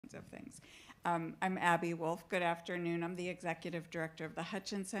kinds of things. I'm Abby Wolf. Good afternoon. I'm the executive director of the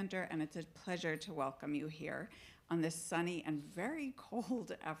Hutchins Center, and it's a pleasure to welcome you here on this sunny and very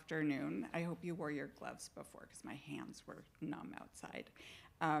cold afternoon. I hope you wore your gloves before because my hands were numb outside.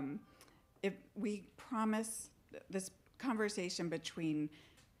 If we promise this conversation between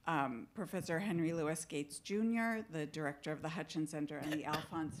Professor Henry Louis Gates Jr., the director of the Hutchins Center, and the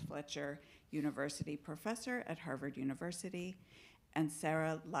Alphonse Fletcher University professor at Harvard University, and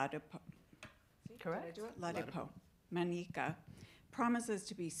Sarah Ladipo. Correct. Ladipo Manyika promises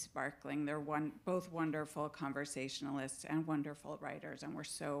to be sparkling. They're both wonderful conversationalists and wonderful writers, and we're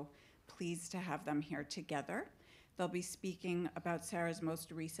so pleased to have them here together. They'll be speaking about Sarah's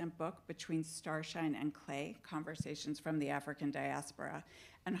most recent book, Between Starshine and Clay, Conversations from the African Diaspora.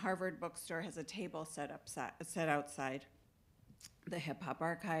 And Harvard Bookstore has a table set outside the Hip Hop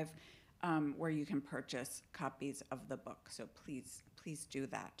Archive where you can purchase copies of the book. So please do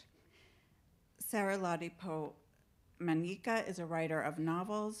that. Sarah Ladipo Manyika is a writer of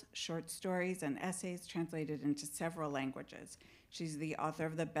novels, short stories, and essays translated into several languages. She's the author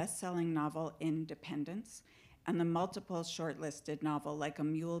of the best-selling novel Independence and the multiple shortlisted novel Like a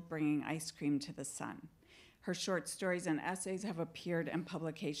Mule Bringing Ice Cream to the Sun. Her short stories and essays have appeared in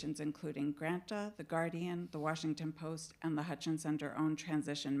publications including Granta, The Guardian, The Washington Post, and the Hutchins Center-owned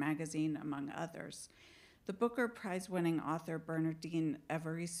Transition magazine, among others. The Booker Prize-winning author Bernardine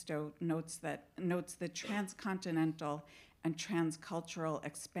Evaristo notes the transcontinental and transcultural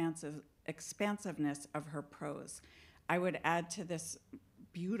expansiveness of her prose. I would add to this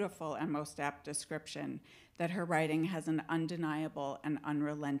beautiful and most apt description that her writing has an undeniable and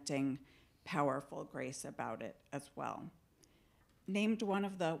unrelenting, powerful grace about it as well. Named one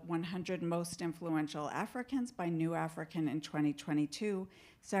of the 100 most influential Africans by New African in 2022,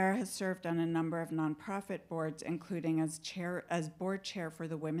 Sarah has served on a number of nonprofit boards, including as board chair for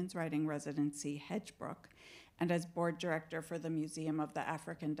the Women's Writing Residency Hedgebrook and as board director for the Museum of the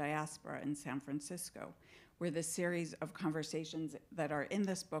African Diaspora in San Francisco, where the series of conversations that are in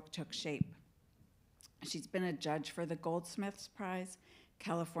this book took shape. She's been a judge for the Goldsmiths Prize,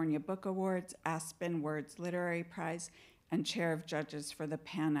 California Book Awards, Aspen Words Literary Prize, and chair of judges for the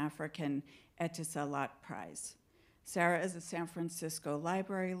Pan-African Etisalat Prize. Sarah is a San Francisco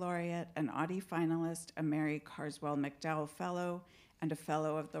Library Laureate, an Audie finalist, a Mary Carswell McDowell Fellow, and a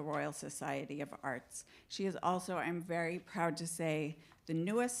Fellow of the Royal Society of Arts. She is also, I'm very proud to say, the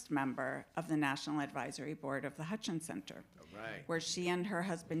newest member of the National Advisory Board of the Hutchins Center, where she and her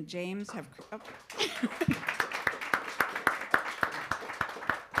husband James have...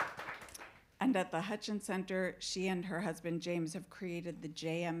 And at the Hutchins Center, she and her husband James have created the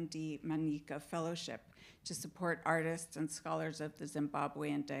JMD Manyika Fellowship to support artists and scholars of the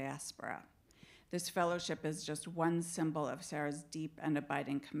Zimbabwean diaspora. This fellowship is just one symbol of Sarah's deep and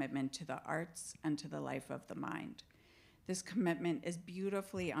abiding commitment to the arts and to the life of the mind. This commitment is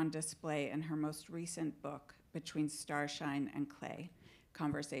beautifully on display in her most recent book, Between Starshine and Clay,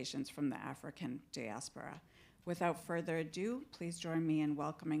 Conversations from the African Diaspora. Without further ado, please join me in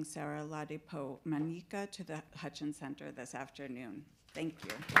welcoming Sarah Ladipo Manyika to the Hutchins Center this afternoon. Thank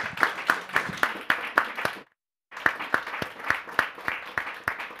you.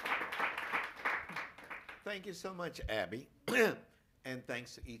 Thank you so much, Abby. And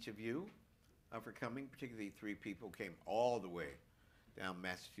thanks to each of you for coming, particularly three people who came all the way down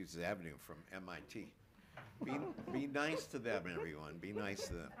Massachusetts Avenue from MIT. Be nice to them, everyone. Be nice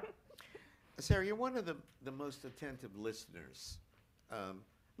to them. Sarah, you're one of the most attentive listeners.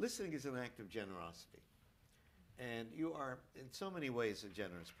 Listening is an act of generosity. And you are, in so many ways, a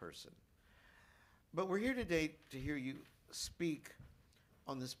generous person. But we're here today to hear you speak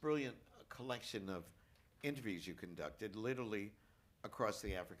on this brilliant collection of interviews you conducted, literally across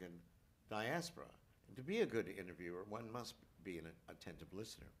the African diaspora. And to be a good interviewer, one must be an attentive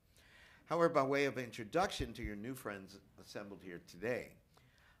listener. However, by way of introduction to your new friends assembled here today,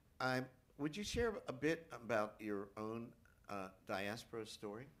 would you share a bit about your own diaspora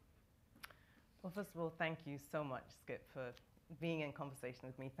story? Well, first of all, thank you so much, Skip, for being in conversation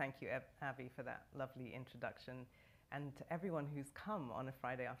with me. Thank you, Abby, for that lovely introduction. And to everyone who's come on a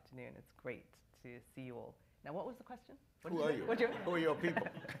Friday afternoon, it's great to see you all. Now, what was the question? Who are you? Who are your people?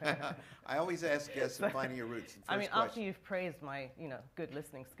 I always ask guests in Finding Your Roots. I mean, after you've praised my, good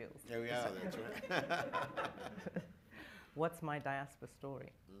listening skills. There we are, that's right. What's my diaspora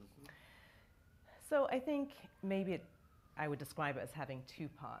story? Mm-hmm. So I think maybe I would describe it as having two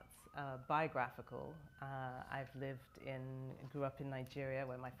parts. Biographical. Grew up in Nigeria,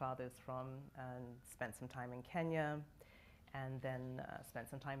 where my father is from, and spent some time in Kenya, and then spent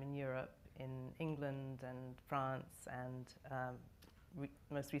some time in Europe, in England and France, and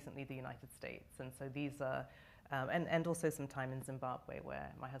most recently the United States. And so these are, and also some time in Zimbabwe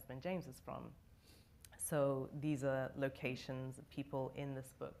where my husband James is from. So these are locations, people in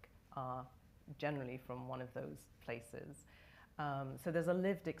this book are generally from one of those places. So there's a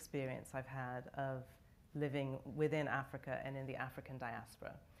lived experience I've had of living within Africa and in the African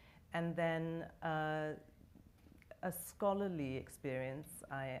diaspora. And then a scholarly experience,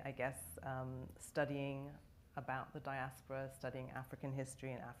 I guess, studying about the diaspora, studying African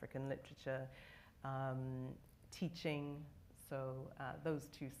history and African literature, teaching. So those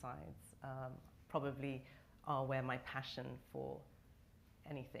two sides probably are where my passion for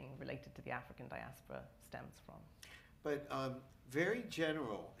anything related to the African diaspora stems from. But very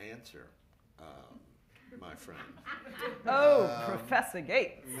general answer, my friend. Oh, Professor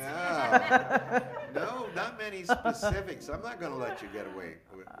Gates. No, no, not many specifics. I'm not going to let you get away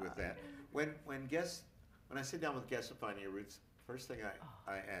with that. When I sit down with guests to find your roots, first thing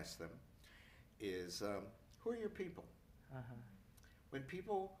I ask them is, who are your people? When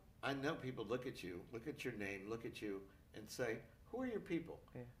people, I know people look at you, look at your name, look at you, and say, who are your people?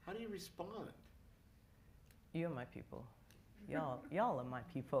 Yeah. How do you respond? You're my people. Y'all are my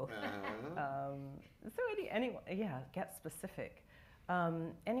people. So anyone, yeah, get specific.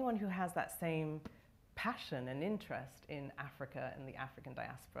 Anyone who has that same passion and interest in Africa and the African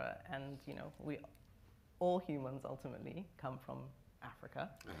diaspora, and all humans ultimately come from Africa.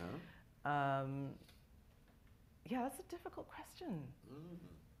 Yeah, that's a difficult question.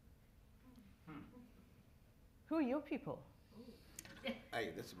 Who are your people? Hey,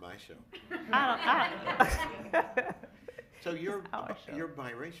 this is my show. I So you're show. you're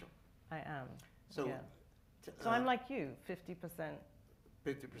biracial. I am. So yeah. So I'm like you, 50%.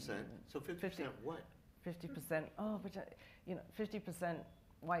 50%. So 50% what? 50%. Oh, but 50%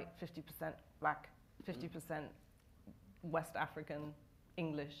 white, 50% black, 50% West African,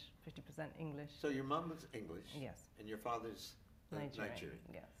 English, 50% English. So your mom was English. Yes. And your father's Nigerian.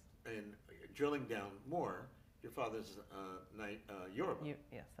 Yes. And drilling down more, your father's Yoruba.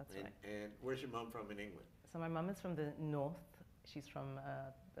 Yes, that's right. And where's your mom from in England? So my mum is from the north. She's from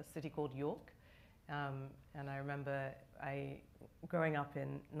a city called York. And I remember growing up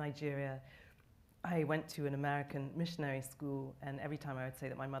in Nigeria, I went to an American missionary school, and every time I would say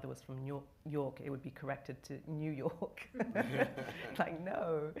that my mother was from York, it would be corrected to New York. Like,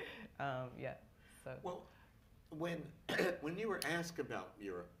 no. Yeah. So. Well, when you were asked about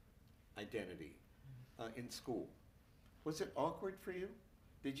your identity in school, was it awkward for you?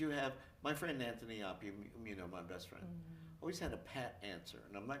 Did you have, my friend Anthony Opp, you know, my best friend, always had a pat answer,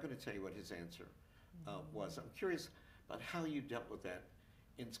 and I'm not going to tell you what his answer was. I'm curious about how you dealt with that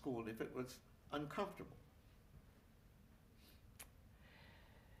in school, and if it was uncomfortable.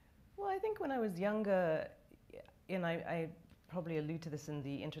 Well, I think when I was younger, and I probably allude to this in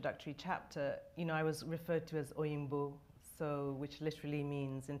the introductory chapter, I was referred to as Oyimbo, so which literally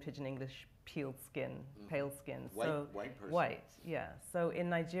means in Pidgin English, peeled skin, pale skin. White person. White, yeah. So in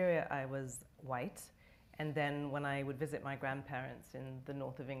Nigeria, I was white, and then when I would visit my grandparents in the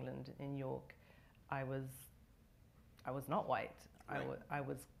north of England, in York, I was not white. Right. I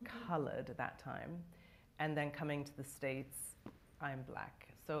was colored at that time, and then coming to the States, I'm black.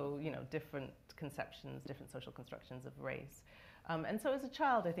 So different conceptions, different social constructions of race. And so as a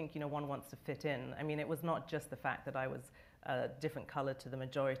child, I think one wants to fit in. I mean, it was not just the fact that I was a different color to the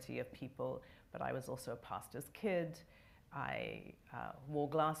majority of people, but I was also a pastor's kid. I wore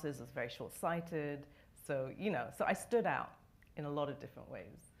glasses, was very short-sighted. So so I stood out in a lot of different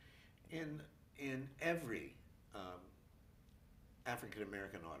ways. In every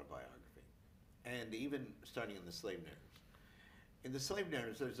African-American autobiography, and even starting in the slave narratives. In the slave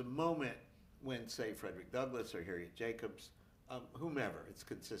narratives, there's a moment when, say, Frederick Douglass or Harriet Jacobs, whomever, it's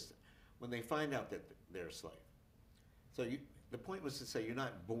consistent, when they find out that they're a slave. So the point was to say you're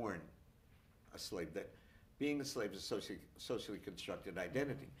not born a slave, that being a slave is a socially constructed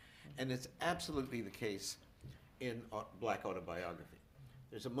identity. And it's absolutely the case in black autobiography.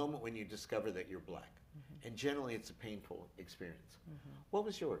 There's a moment when you discover that you're black. And generally, it's a painful experience. What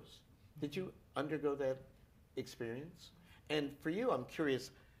was yours? Did you undergo that experience? And for you, I'm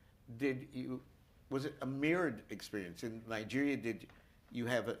curious, was it a mirrored experience? In Nigeria, did you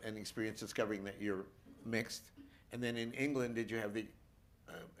have an experience discovering that you're mixed? And then in England, did you have the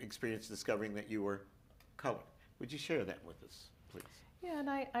experience discovering that you were colored? Would you share that with us, please? Yeah, and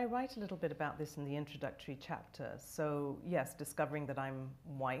I write a little bit about this in the introductory chapter. So yes, discovering that I'm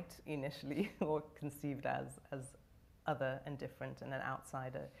white initially, or conceived as other and different and an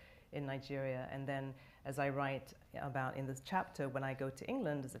outsider in Nigeria. And then as I write about in this chapter, when I go to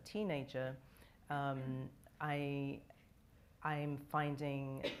England as a teenager, I I'm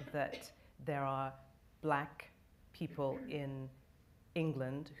finding that there are black people in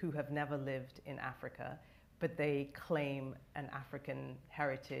England who have never lived in Africa, but they claim an African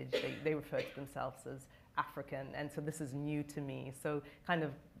heritage. They refer to themselves as African, and so this is new to me. So kind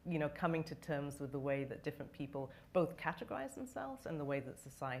of, you know, coming to terms with the way that different people both categorize themselves and the way that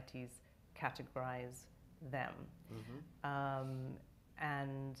societies categorize them.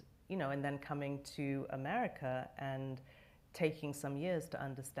 And, you know, and then coming to America and taking some years to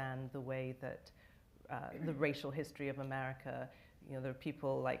understand the way that the racial history of America, you know, there are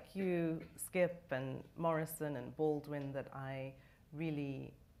people like you, Skip and Morrison and Baldwin, that I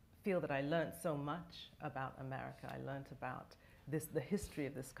really feel that I learned so much about America. I learned about the history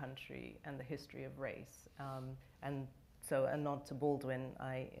of this country and the history of race. And so a nod to Baldwin,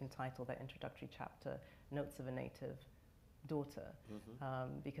 I entitled that introductory chapter, Notes of a Native Daughter,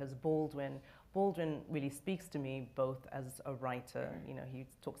 because Baldwin really speaks to me both as a writer. You know, he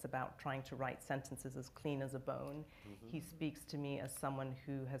talks about trying to write sentences as clean as a bone. He speaks to me as someone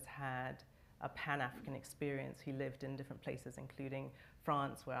who has had a Pan-African experience. He lived in different places, including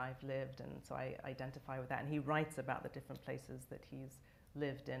France, where I've lived, and so I identify with that. And he writes about the different places that he's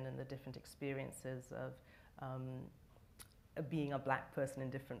lived in and the different experiences of being a black person in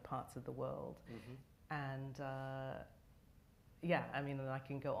different parts of the world. And yeah, I mean, I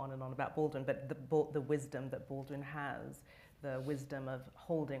can go on and on about Baldwin, but the wisdom that Baldwin has, the wisdom of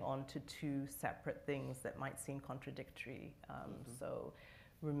holding on to two separate things that might seem contradictory. So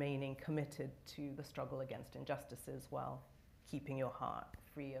remaining committed to the struggle against injustices while keeping your heart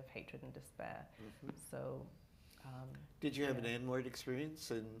free of hatred and despair. So, did you have an N-word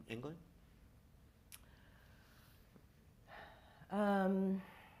experience in England?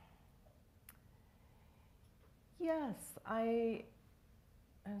 Yes, I'm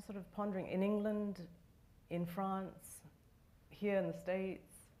sort of pondering in England, in France, here in the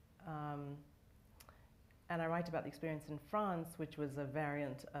States, and I write about the experience in France, which was a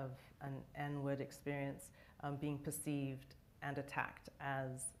variant of an N-word experience, being perceived and attacked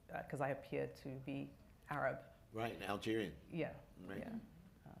as, because I appeared to be Arab. Right, Algerian. Yeah. Right.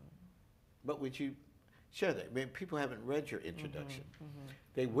 Yeah. But would you share that? I mean, people haven't read your introduction.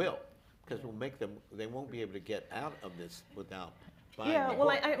 They will, because we'll make them, they won't be able to get out of this without buying the well,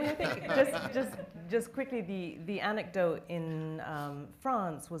 book. I mean, I think just quickly, the anecdote in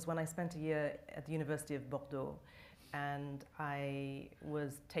France was when I spent a year at the University of Bordeaux, and I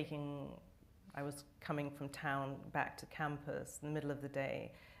was coming from town back to campus in the middle of the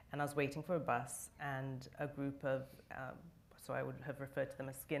day, and I was waiting for a bus, and a group of, so I would have referred to them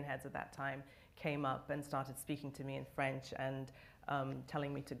as skinheads at that time, came up and started speaking to me in French and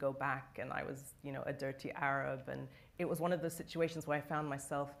telling me to go back, and I was, you know, a dirty Arab, and it was one of those situations where I found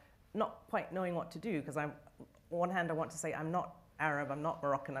myself not quite knowing what to do, because on one hand I want to say I'm not Arab, I'm not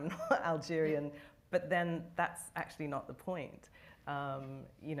Moroccan, I'm not Algerian, but then that's actually not the point.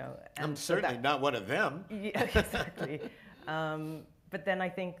 You know, and I'm certainly not one of them. Yeah, exactly. But then I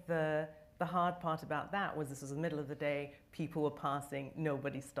think the hard part about that was this was the middle of the day, people were passing,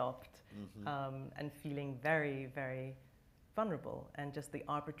 nobody stopped, and feeling very, very vulnerable, and just the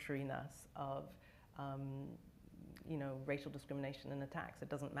arbitrariness of you know, racial discrimination and attacks. It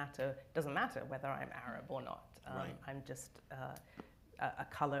doesn't matter whether I'm Arab or not. Right. I'm just a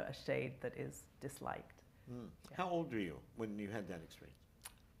color, a shade that is disliked. Yeah. How old were you when you had that experience?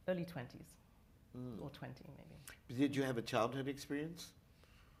 Early 20s, or 20 maybe. Did you have a childhood experience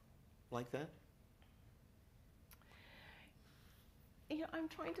like that? You know, I'm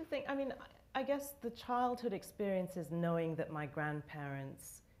trying to think. I mean, I guess the childhood experience is knowing that my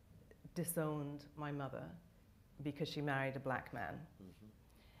grandparents disowned my mother because she married a black man.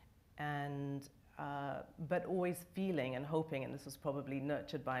 And, but always feeling and hoping, and this was probably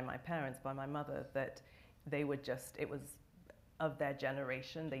nurtured by my parents, by my mother, that they were just, it was of their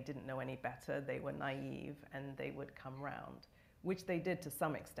generation, they didn't know any better, they were naive, and they would come round, which they did to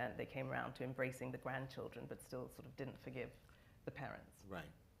some extent. They came round to embracing the grandchildren, but still sort of didn't forgive the parents. Right.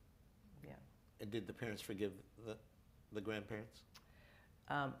 Yeah. And did the parents forgive the grandparents?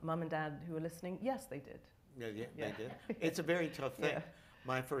 Mum and Dad who were listening, yes, they did. Yeah, Yeah. they did. It's a very tough thing. Yeah.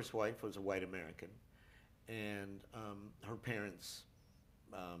 My first wife was a white American, and her parents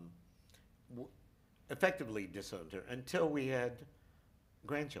effectively disowned her until we had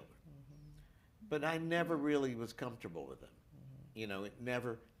grandchildren. But I never really was comfortable with them. You know, it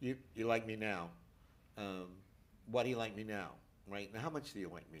never, you like me now. Why do you like me now? Right? Now, how much do you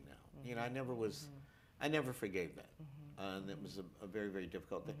like me now? You know, I never was, I never forgave that. And it was a very, very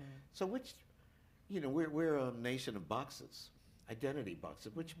difficult thing. So which, you know, we're a nation of boxes, identity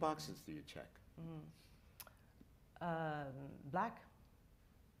boxes. Which boxes do you check? Black.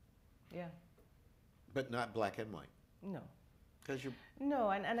 Yeah. But not black and white. No. Because you're. No,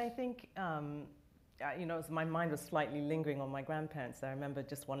 and I think, you know, so my mind was slightly lingering on my grandparents. I remember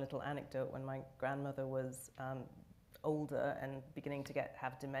just one little anecdote when my grandmother was older and beginning to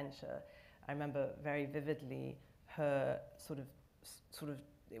have dementia. I remember very vividly her sort of,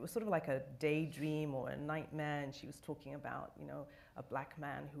 it was sort of like a daydream or a nightmare, and she was talking about, you know, a black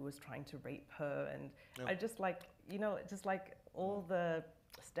man who was trying to rape her, and I just like, you know, just like all the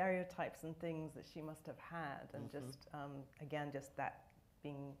stereotypes and things that she must have had, and just, again, just that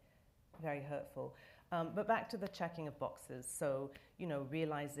being very hurtful. But back to the checking of boxes. So, you know,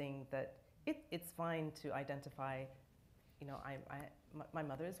 realizing that it's fine to identify, you know, my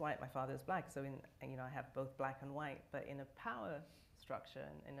mother is white, my father is black, so you know, I have both black and white, but in a power structure,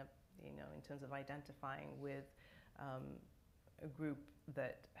 and you know, in terms of identifying with a group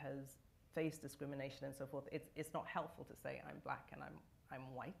that has faced discrimination and so forth, it's not helpful to say I'm black and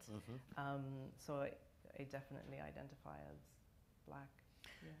I'm white. So I definitely identify as black.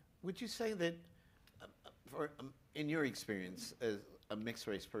 Yeah. Would you say that, in your experience as a mixed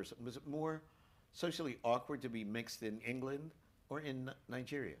race person, was it more socially awkward to be mixed in England or in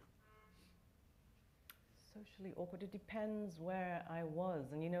Nigeria? Socially awkward. It depends where I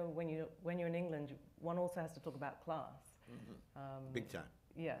was, and you know, when you're in England, one also has to talk about class. Big time.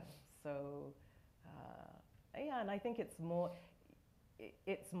 Yeah. So, yeah, and I think it's more.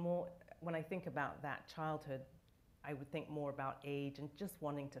 When I think about that childhood, I would think more about age and just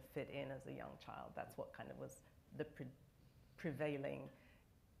wanting to fit in as a young child. That's what kind of was the prevailing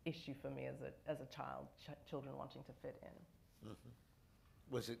issue for me as a child. Children wanting to fit in.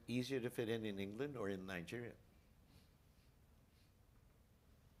 Was it easier to fit in England or in Nigeria?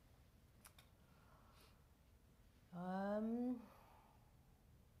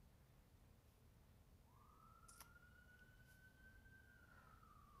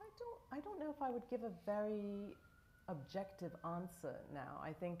 I don't know if I would give a very objective answer now.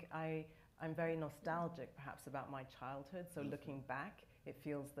 I think I'm very nostalgic perhaps about my childhood, so looking back, it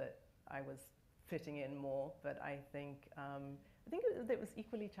feels that I was fitting in more, but I think it was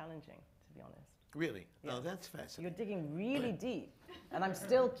equally challenging, to be honest. Really? Yeah. Oh, that's fascinating. You're digging really deep, and I'm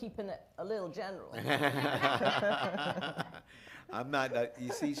still keeping it a little general. I'm not,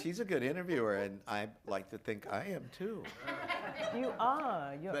 you see, she's a good interviewer, and I like to think I am too. You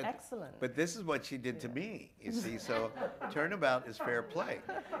are. You're excellent. But this is what she did to me, you see, so turnabout is fair play.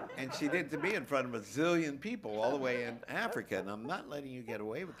 And she did to me in front of a zillion people all the way in Africa, and I'm not letting you get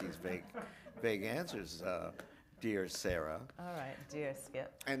away with these vague answers, dear Sarah. All right, dear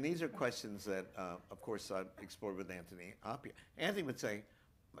Skip. And these are questions that, of course, I explored with Anthony Appia. Anthony would say,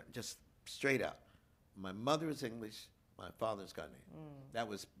 just straight out, my mother is English, my father's Ghanaian. That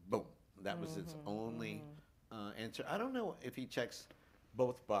was, boom. That was its only answer. I don't know if he checks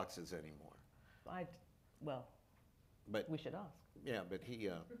both boxes anymore. But we should ask. Yeah, but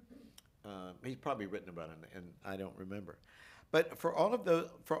he's probably written about it, and I don't remember. But for all of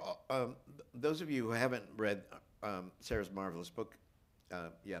those of you who haven't read Sarah's marvelous book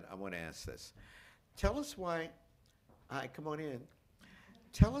yet, I want to ask this. Tell us why, hi, come on in.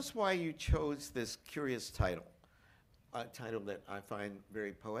 Tell us why you chose this curious title, a title that I find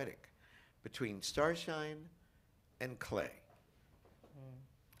very poetic, Between Starshine and Clay.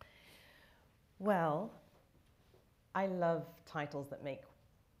 Well, I love titles that make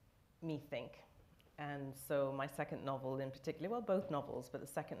me think. And so my second novel in particular, well, both novels, but the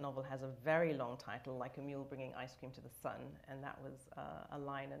second novel has a very long title, Like a Mule Bringing Ice Cream to the Sun, and that was a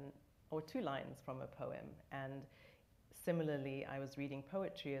line or two lines from a poem. And similarly, I was reading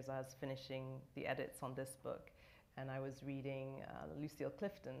poetry as I was finishing the edits on this book, and I was reading Lucille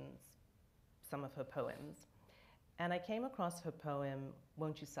Clifton's, some of her poems. And I came across her poem,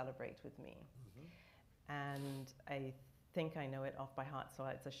 Won't You Celebrate With Me? And I think I know it off by heart, so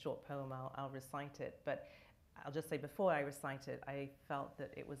it's a short poem, I'll recite it. But I'll just say before I recite it, I felt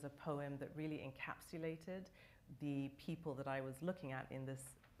that it was a poem that really encapsulated the people that I was looking at in this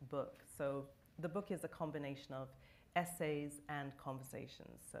book. So the book is a combination of essays and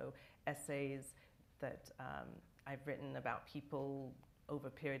conversations. So essays that I've written about people over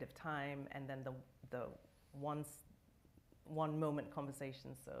a period of time, and then the one moment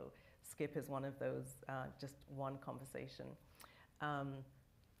conversations. So Skip is one of those, just one conversation.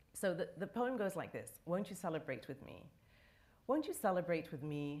 So the poem goes like this. Won't you celebrate with me? Won't you celebrate with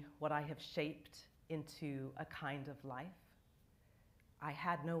me what I have shaped into a kind of life? I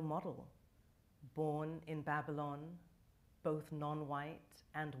had no model, born in Babylon, both non-white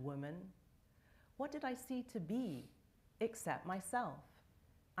and woman. What did I see to be except myself?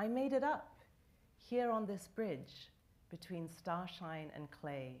 I made it up. Here on this bridge between starshine and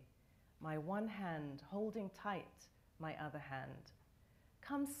clay, my one hand holding tight my other hand,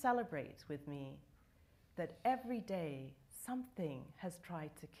 come celebrate with me that every day something has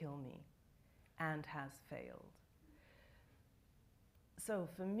tried to kill me and has failed. So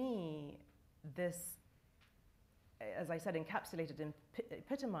for me, this, as I said, encapsulated and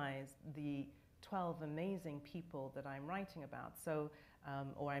epitomized the 12 amazing people that I'm writing about,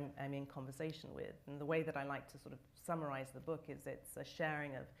 or I'm in conversation with. And the way that I like to sort of summarize the book is it's a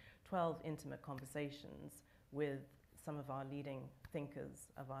sharing of 12 intimate conversations with some of our leading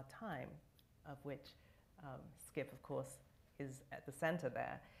thinkers of our time, of which Skip, of course, is at the center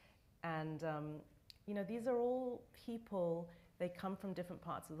there. And you know, these are all people. They come from different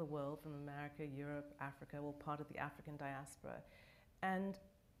parts of the world, from America, Europe, Africa, all part of the African diaspora. And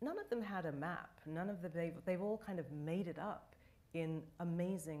none of them had a map. None of them, they've all kind of made it up in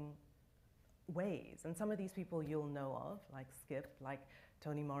amazing ways. And some of these people you'll know of, like Skip, like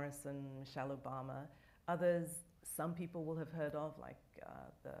Toni Morrison, Michelle Obama. Others, some people will have heard of, like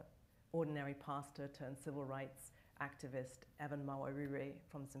the ordinary pastor turned civil rights activist, Evan Mawarire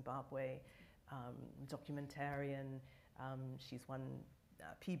from Zimbabwe, documentarian. She's won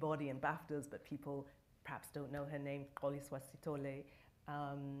Peabody and BAFTAs, but people perhaps don't know her name, Xoliswa Sithole.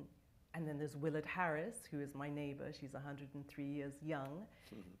 And then there's Willard Harris, who is my neighbor. She's 103 years young,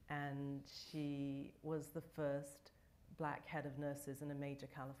 and she was the first black head of nurses in a major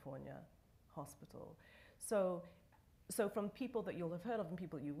California hospital. So from people that you'll have heard of and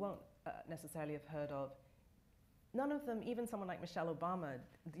people you won't necessarily have heard of, none of them, even someone like Michelle Obama,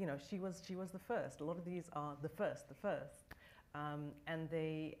 you know, she was the first. A lot of these are the first. And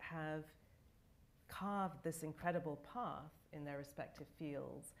they have carved this incredible path in their respective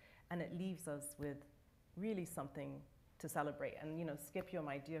fields, and it leaves us with really something to celebrate. And you know, Skip, you're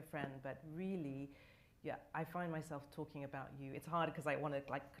my dear friend, but really, yeah, I find myself talking about you. It's hard because I want to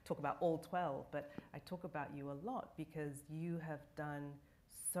like talk about all 12, but I talk about you a lot because you have done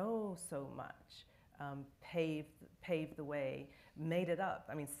so much. Paved the way, made it up.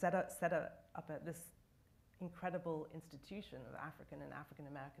 I mean, set up at this incredible institution of African and African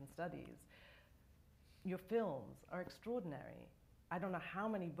American studies. Your films are extraordinary. I don't know how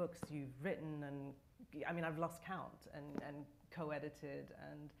many books you've written, and I mean, I've lost count, and co-edited,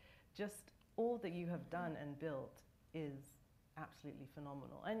 and just all that you have done and built is absolutely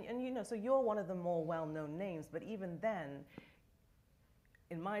phenomenal. And you know, so you're one of the more well-known names, but even then,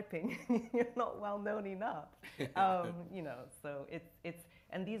 in my opinion, you're not well known enough. You know, so it's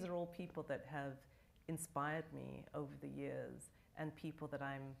and these are all people that have inspired me over the years, and people that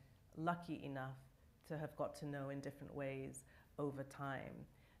I'm lucky enough to have got to know in different ways over time.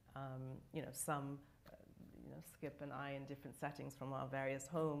 You know, some, you know, Skip and I in different settings, from our various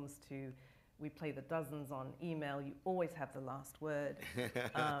homes to we play the dozens on email. You always have the last word.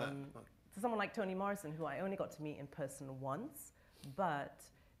 To someone like Toni Morrison, who I only got to meet in person once,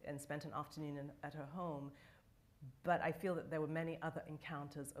 and spent an afternoon at her home. But I feel that there were many other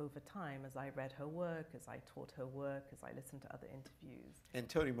encounters over time as I read her work, as I taught her work, as I listened to other interviews. And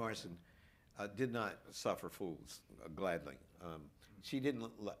Toni Morrison did not suffer fools gladly. She didn't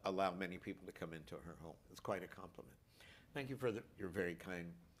allow many people to come into her home. It's quite a compliment. Thank you for your very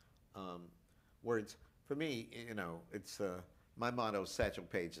kind words. For me, you know, it's my motto, Satchel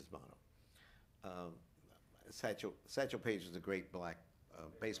Paige's motto. Satchel Paige was a great black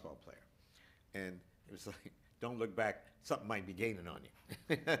baseball player, and it was like, don't look back, something might be gaining on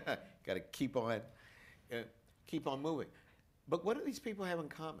you. Got to keep on moving. But what do these people have in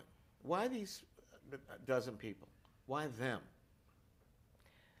common? Why these dozen people? Why them?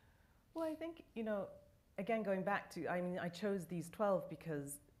 Well, I think, you know, again, going back to, I mean, I chose these 12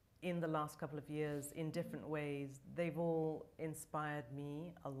 because in the last couple of years, in different ways, they've all inspired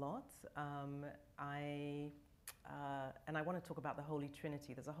me a lot. And I want to talk about the Holy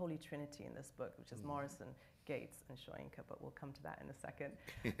Trinity. There's a Holy Trinity in this book, which is Morrison, Gates, and Soyinka, but we'll come to that in a second.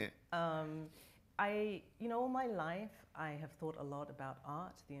 You know, all my life, I have thought a lot about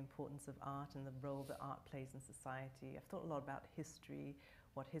art, the importance of art and the role that art plays in society. I've thought a lot about history,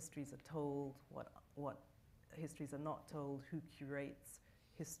 what histories are told, what histories are not told, who curates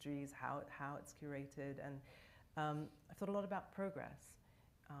histories, how it's curated, and I've thought a lot about progress.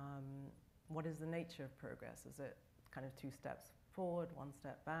 What is the nature of progress? Is it kind of 2 steps forward, 1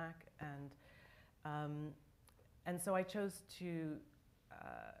 step back? And so I chose to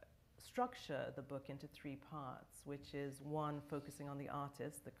structure the book into 3 parts, which is 1 focusing on the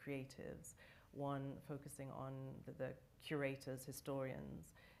artists, the creatives, 1 focusing on the curators,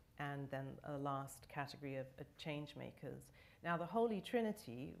 historians, and then a last category of change makers. Now, the Holy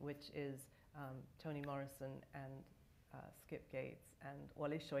Trinity, which is Toni Morrison and Skip Gates and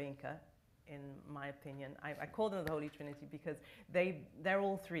Wole Soyinka, in my opinion. I call them the Holy Trinity because they're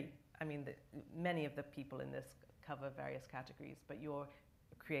all three. I mean, many of the people in this cover various categories, but you're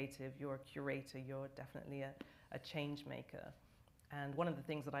a creative, you're a curator, you're definitely a change maker. And one of the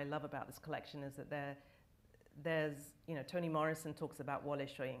things that I love about this collection is that there's, you know, Toni Morrison talks about Wole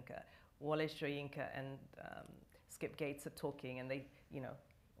Soyinka. Wole Soyinka and Skip Gates are talking, and they, you know,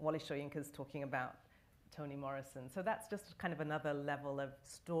 Wole Soyinka's talking about Toni Morrison. So that's just kind of another level of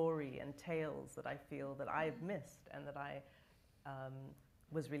story and tales that I feel that I've missed and that I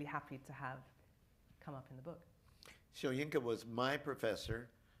was really happy to have come up in the book. Soyinka was my professor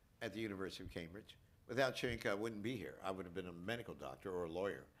at the University of Cambridge. Without Soyinka, I wouldn't be here. I would have been a medical doctor or a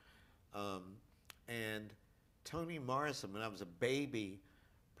lawyer. And Toni Morrison, when I was a baby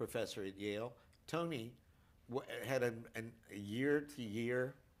professor at Yale, Toni had a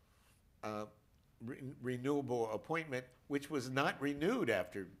year-to-year renewable appointment, which was not renewed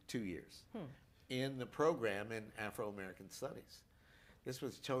after 2 years in the program in Afro-American Studies. This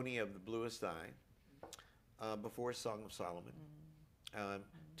was Toni of the Bluest Eye, before Song of Solomon.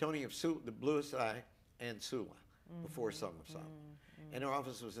 Toni of the Bluest Eye and Sula, before Song of Solomon. And her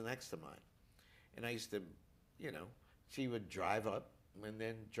office was next to mine. And I used to, you know, she would drive up and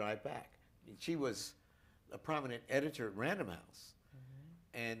then drive back. She was a prominent editor at Random House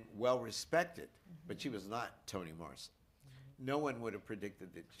and well respected, but she was not Toni Morrison. No one would have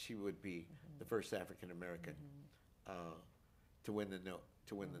predicted that she would be the first African American to win the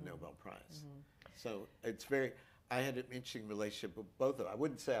Nobel Prize. So it's very. I had an interesting relationship with both of them. I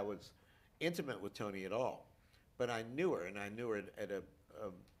wouldn't say I was intimate with Toni at all, but I knew her, and I knew her at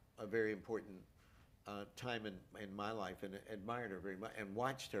a very important time in my life, and admired her very much, and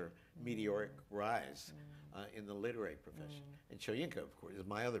watched her meteoric rise in the literary profession. And Soyinka, of course, is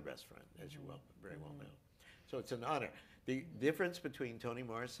my other best friend, as you very well know. So it's an honor. The difference between Toni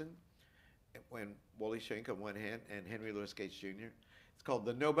Morrison and Wole Soyinka on one hand and Henry Louis Gates Jr., it's called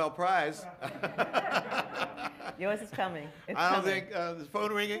the Nobel Prize. Yours is coming. It's I don't coming. think the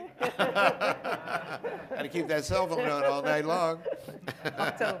phone ringing. Got to keep that cell phone on all night long.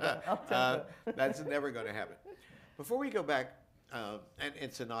 October. That's never going to happen. Before we go back, and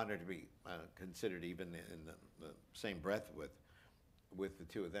it's an honor to be considered even in the same breath with the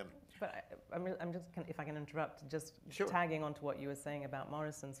two of them. But I'm just, if I can interrupt, just Sure. tagging onto what you were saying about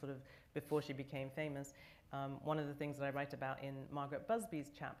Morrison, sort of before she became famous. One of the things that I write about in Margaret Busby's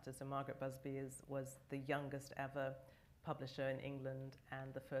chapter, so Margaret Busby was the youngest ever publisher in England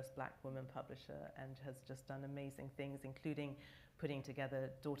and the first black woman publisher, and has just done amazing things, including putting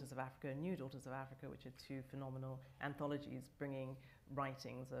together Daughters of Africa and New Daughters of Africa, which are two phenomenal anthologies bringing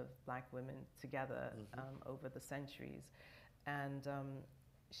writings of black women together over the centuries. And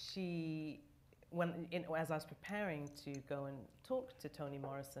as I was preparing to go and talk to Toni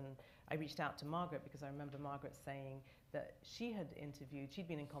Morrison, I reached out to Margaret because I remember Margaret saying that she'd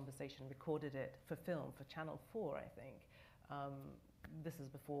been in conversation, recorded it for film, for Channel 4, I think. This is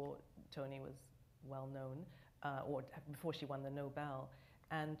before Toni was well known, or before she won the Nobel.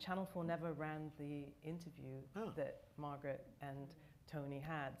 And Channel 4 never ran the interview that Margaret and Toni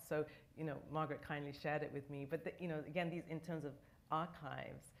had. So, you know, Margaret kindly shared it with me. But, you know, again, these in terms of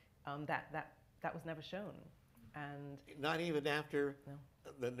archives, that was never shown. And not even after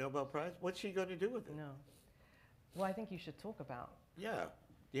the Nobel Prize? What's she going to do with it? No. Well, I think you should talk about. Yeah.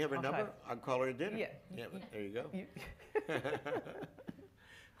 Do you have her number? I'll call her at dinner. Yeah. There you go.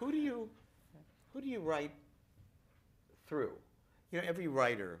 Who do you write through? You know, every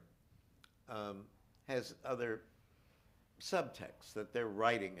writer has other subtexts that they're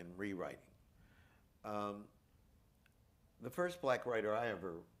writing and rewriting. The first black writer I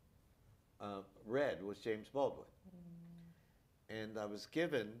ever read was James Baldwin. And I was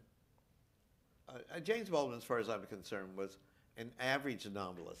given, James Baldwin, as far as I'm concerned, was an average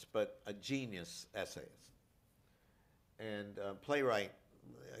novelist, but a genius essayist. And playwright,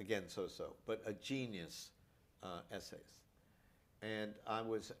 again, so-so, but a genius essayist. And I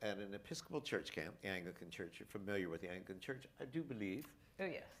was at an Episcopal church camp, the Anglican Church. You're familiar with the Anglican Church, I do believe. Oh,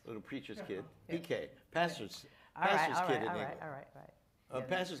 yes. Little preacher's kid, PK, pastor's All right, kid in England. all right.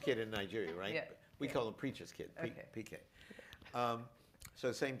 Pastor's kid in Nigeria, right? Yeah. We call him preacher's kid, Okay. PK.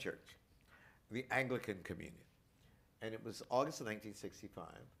 So same church, the Anglican Communion. And it was August of 1965,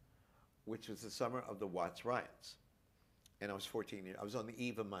 which was the summer of the Watts riots. And I was 14 years, I was on the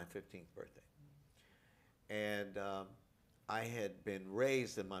eve of my 15th birthday. And I had been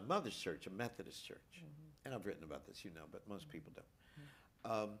raised in my mother's church, a Methodist church. And I've written about this, you know, but most people don't.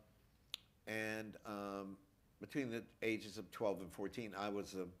 Between the ages of 12 and 14, I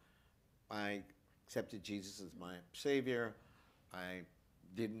was I accepted Jesus as my Savior. I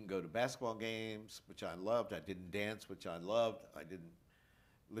didn't go to basketball games, which I loved. I didn't dance, which I loved. I didn't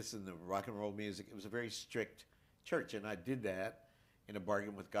listen to rock and roll music. It was a very strict church, and I did that in a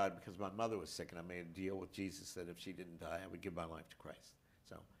bargain with God because my mother was sick, and I made a deal with Jesus that if she didn't die, I would give my life to Christ.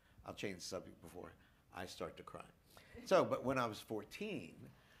 So I'll change the subject before I start to cry. So, but when I was 14,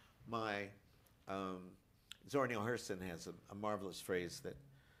 my Zora Neale Hurston has a marvelous phrase that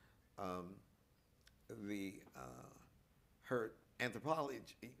her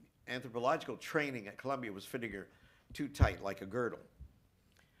anthropological training at Columbia was fitting her too tight, like a girdle.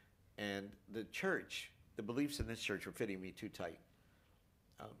 And the church, the beliefs in this church were fitting me too tight,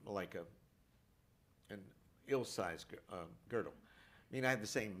 like an ill-sized girdle. I mean, I had the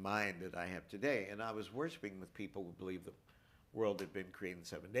same mind that I have today, and I was worshiping with people who believed the world had been created in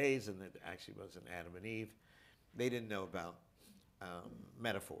 7 days and it actually wasn't Adam and Eve. They didn't know about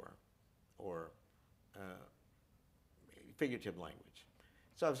metaphor or figurative language.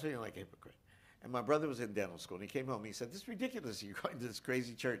 So I was feeling like a hypocrite. And my brother was in dental school, and he came home and he said, "This is ridiculous. You're going to this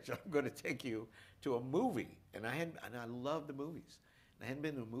crazy church. I'm going to take you to a movie." And I loved the movies. And I hadn't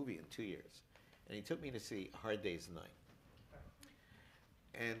been to a movie in 2 years. And he took me to see Hard Day's Night.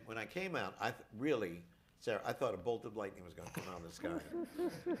 And when I came out, Sarah, I thought a bolt of lightning was going to come out of the sky.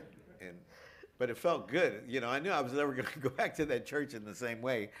 But it felt good. You know, I knew I was never going to go back to that church in the same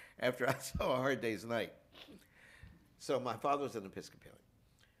way after I saw A Hard Day's Night. So my father was an Episcopalian.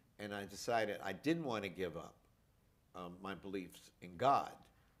 And I decided I didn't want to give up my beliefs in God,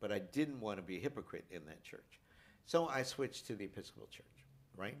 but I didn't want to be a hypocrite in that church. So I switched to the Episcopal Church,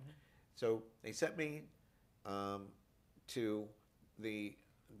 right? Mm-hmm. So they sent me to the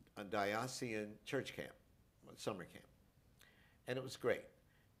diocesan church camp, summer camp. And it was great.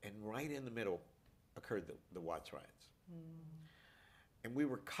 And right in the middle occurred the Watts riots. Mm. And we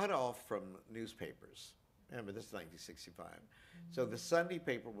were cut off from newspapers. Remember, this is 1965. Mm-hmm. So the Sunday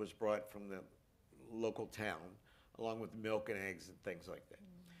paper was brought from the local town, along with milk and eggs and things like that.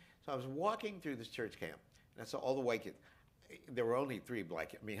 Mm-hmm. So I was walking through this church camp, and I saw all the white kids. There were only 3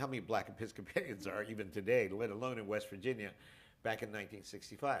 black. I mean, how many black Episcopalians are even today, let alone in West Virginia, back in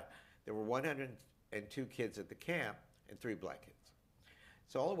 1965? There were 102 kids at the camp and 3 black kids.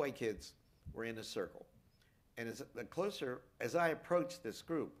 So all the white kids were in a circle. And as I approached this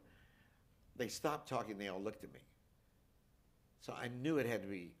group, they stopped talking, they all looked at me. So I knew it had to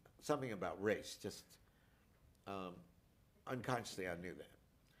be something about race, just unconsciously I knew that.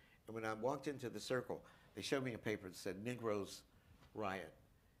 And when I walked into the circle, they showed me a paper that said Negroes Riot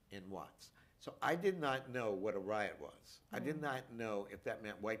in Watts. So I did not know what a riot was. I did not know if that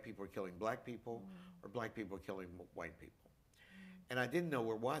meant white people were killing black people or black people were killing white people. And I didn't know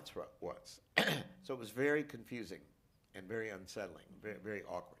where Watts was. So it was very confusing and very unsettling, very, very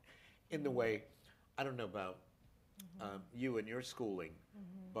awkward. In the way, I don't know about you and your schooling,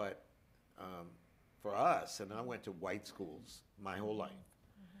 but for us, and I went to white schools my whole life,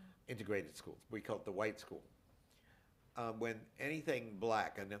 integrated schools. We called it the white school. When anything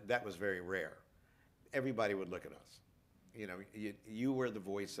black, and that was very rare, everybody would look at us. You know, you were the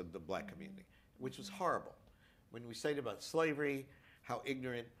voice of the black community, which was horrible. When we studied about slavery, how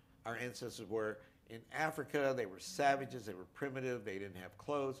ignorant our ancestors were. In Africa, they were savages, they were primitive, they didn't have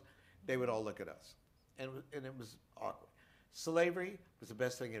clothes. They would all look at us. And it was awkward. Slavery was the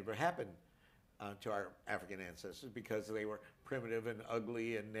best thing that ever happened to our African ancestors because they were primitive and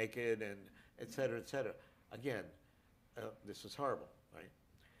ugly and naked and et cetera, et cetera. Again, this was horrible, right?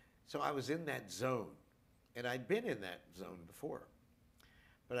 So I was in that zone, and I'd been in that zone before.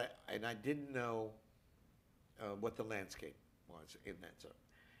 But I didn't know what the landscape was in that zone.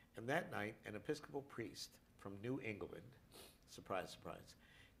 And that night, an Episcopal priest from New England, surprise, surprise,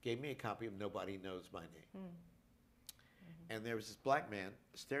 gave me a copy of Nobody Knows My Name. And there was this black man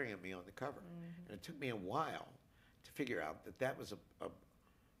staring at me on the cover. And it took me a while to figure out that that was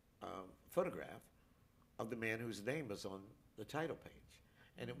a photograph of the man whose name was on the title page.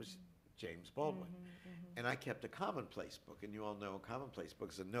 And it was James Baldwin. And I kept a commonplace book, and you all know a commonplace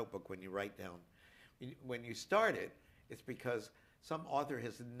book is a notebook when you write down. When you start it, it's because some author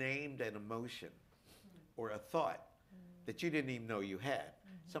has named an emotion or a thought that you didn't even know you had.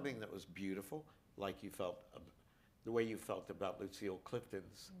 Something that was beautiful, like you felt, the way you felt about Lucille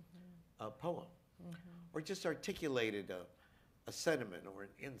Clifton's poem. Or just articulated a sentiment or an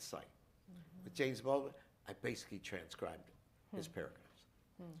insight. With James Baldwin, I basically transcribed his paragraphs.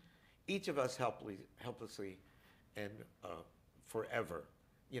 Each of us helplessly and forever,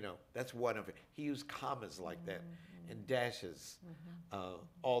 you know, that's one of it. He used commas like that and dashes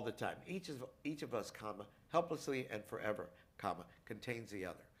all the time. Each of us, comma, helplessly and forever, comma, contains the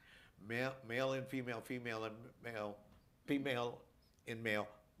other. male and female, female and male, female and male,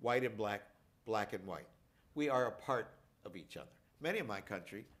 white and black, black and white. We are a part of each other. Many of my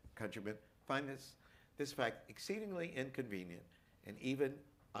countrymen find this fact exceedingly inconvenient and even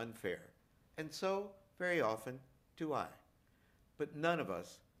unfair. And so, very often, do I. But none of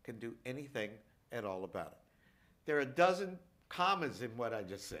us can do anything at all about it. There are a dozen commas in what I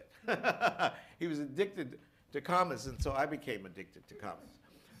just said. He was addicted to commas, and so I became addicted to commas.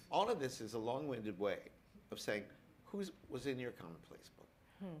 All of this is a long-winded way of saying, who was in your commonplace book?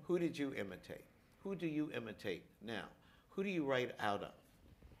 Who did you imitate? Who do you imitate now? Who do you write out of?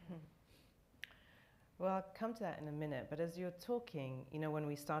 Well, I'll come to that in a minute, but as you're talking, you know, when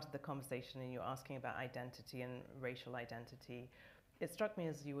we started the conversation and you're asking about identity and racial identity, it struck me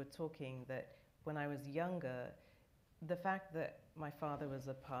as you were talking that when I was younger, the fact that my father was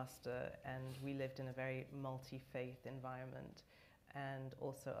a pastor and we lived in a very multi-faith environment and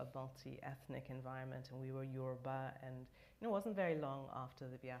also a multi-ethnic environment, and we were Yoruba, and you know, it wasn't very long after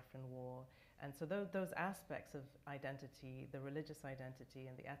the Biafran War. And so those aspects of identity, the religious identity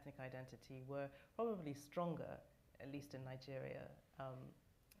and the ethnic identity, were probably stronger, at least in Nigeria,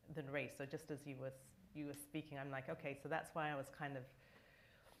 than race. So just as you were speaking, I'm like, okay, so that's why I was kind of,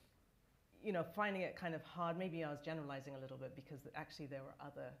 you know, finding it kind of hard. Maybe I was generalizing a little bit because actually there were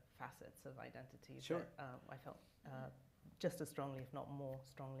other facets of identity Sure. that I felt just as strongly, if not more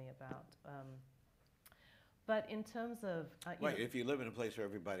strongly about. But in terms of... Right, if you live in a place where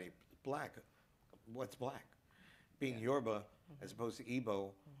everybody's black, what's black? Being Yoruba as opposed to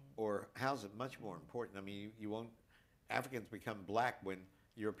Igbo or Hausa, much more important. I mean, you won't... Africans become black when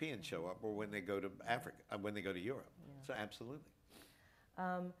Europeans show up or when they go to Africa, when they go to Europe. Yeah. So absolutely.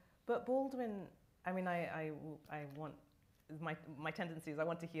 But Baldwin, I mean, I want... My tendency is I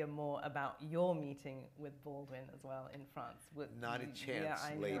want to hear more about your meeting with Baldwin as well in France. Not a chance, yeah,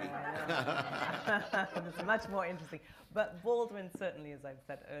 I lady. know. It's much more interesting. But Baldwin certainly, as I've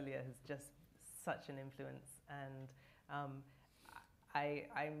said earlier, has just such an influence. And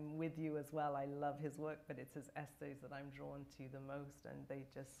I'm with you as well. I love his work, but it's his essays that I'm drawn to the most. And they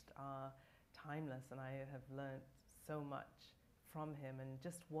just are timeless. And I have learned so much from him. And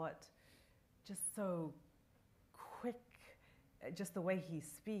just so quick, just the way he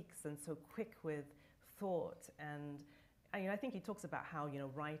speaks and so quick with thought. And I think he talks about how, you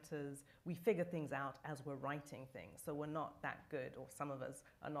know, writers, we figure things out as we're writing things. So we're not that good, or some of us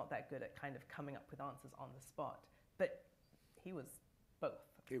are not that good at kind of coming up with answers on the spot. But he was both.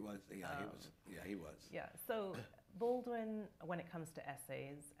 He was, yeah, he was. Yeah, so Baldwin, when it comes to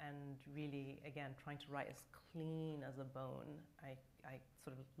essays and really, again, trying to write as clean as a bone, I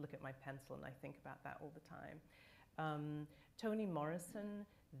sort of look at my pencil and I think about that all the time. Toni Morrison,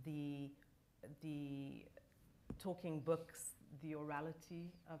 the talking books, the orality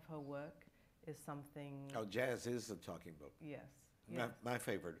of her work is something... Oh, jazz is the talking book. Yes. Yes. My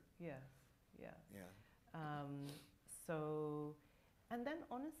favorite. Yes, yeah. Yeah. So, and then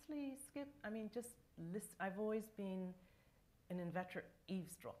honestly, Skip, I mean, just I've always been an inveterate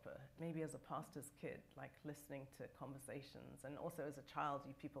eavesdropper, maybe as a pastor's kid, like listening to conversations. And also as a child,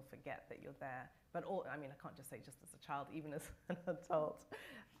 people forget that you're there. But I mean, I can't just say just as a child, even as an adult.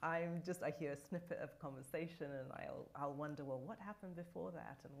 I hear a snippet of conversation and I'll wonder, well, what happened before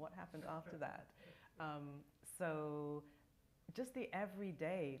that and what happened after that? So just the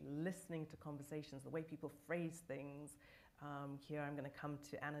everyday listening to conversations, the way people phrase things. Here I'm going to come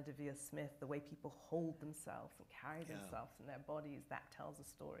to Anna Devere Smith, the way people hold themselves and carry themselves in their bodies, that tells a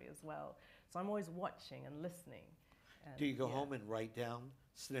story as well. So I'm always watching and listening. And, do you go home and write down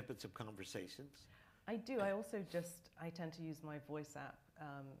snippets of conversations? I do. I tend to use my voice app.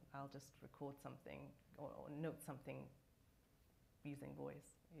 I'll just record something or note something using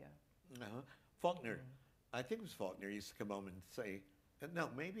voice, yeah. Faulkner, I think it was Faulkner, used to come home and say, no,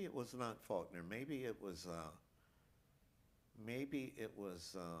 maybe it was not Faulkner, maybe it was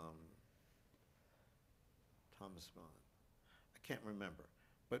Thomas Mann. I can't remember,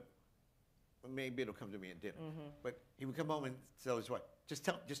 but maybe it'll come to me at dinner. But he would come home and tell his wife, just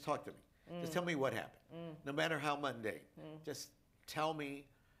talk to me. Just tell me what happened. No matter how mundane, just tell me,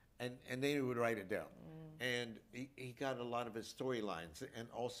 and then he would write it down. And he got a lot of his storylines and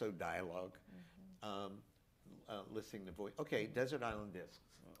also dialogue, listening to voice. Okay, Desert Island Discs.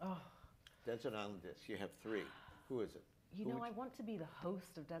 Oh. Desert Island Discs, you have 3. Who is it? You know, I want to be the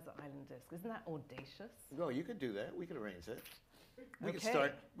host of Desert Island Disc. Isn't that audacious? Well, you could do that. We could arrange that. We Okay.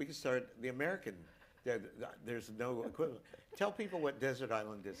 could start the American. There's no equivalent. Tell people what Desert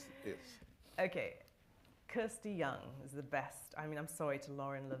Island Disc is. Okay, Kirsty Young is the best. I mean, I'm sorry to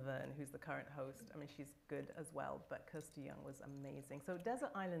Lauren Laverne, who's the current host. I mean, she's good as well, but Kirsty Young was amazing. So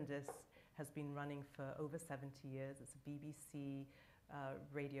Desert Island Discs has been running for over 70 years. It's a BBC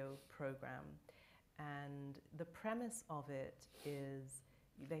radio program. And the premise of it is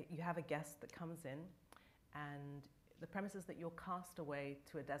you have a guest that comes in, and the premise is that you're cast away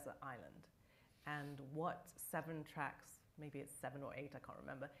to a desert island. And what 7 tracks, maybe it's 7 or 8, I can't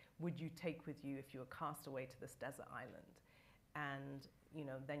remember, would you take with you if you were cast away to this desert island? And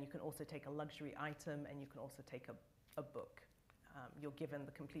then you can also take a luxury item, and you can also take a book. You're given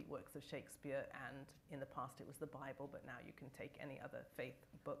the complete works of Shakespeare, and in the past it was the Bible, but now you can take any other faith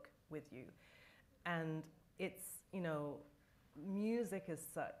book with you. And it's, music is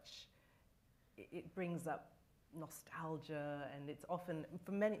such, it brings up nostalgia, and it's often,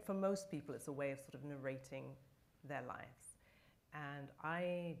 for most people, it's a way of sort of narrating their lives. And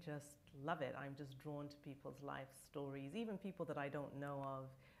I just love it. I'm just drawn to people's life stories, even people that I don't know of.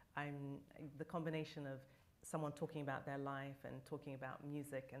 The combination of someone talking about their life and talking about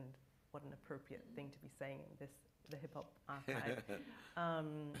music, and what an appropriate thing to be saying in the hip hop archive,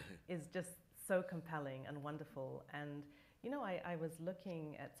 is just so compelling and wonderful. And I was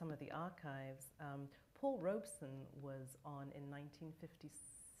looking at some of the archives. Paul Robeson was on in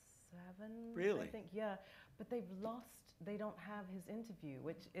 1957. Really? I think, yeah. But they don't have his interview,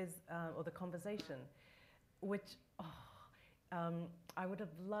 which is, or the conversation, which, I would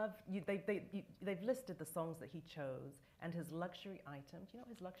have loved. They've listed the songs that he chose and his luxury item. Do you know what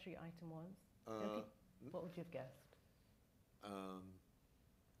his luxury item was? What would you have guessed?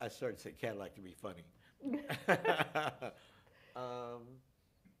 I started to say Cadillac to be funny.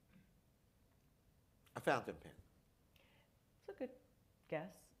 A fountain pen. It's a good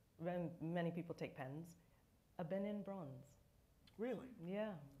guess. Many people take pens. A Benin bronze. Really?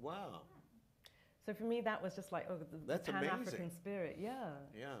 Yeah. Wow. So for me, that was just like, the Pan-African spirit. Yeah.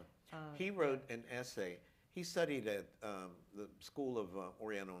 Yeah. He wrote an essay. He studied at the School of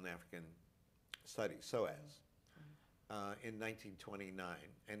Oriental and African Studies, SOAS, in 1929,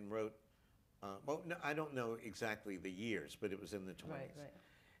 and wrote, well, no, I don't know exactly the years, but it was in the 20s. Right.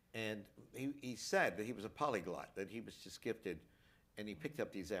 And he said that he was a polyglot, that he was just gifted, and he picked up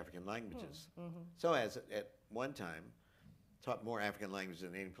these African languages. SOAS at one time taught more African languages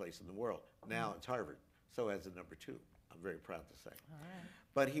than any place in the world. Now it's Harvard, SOAS is #2, I'm very proud to say. All right.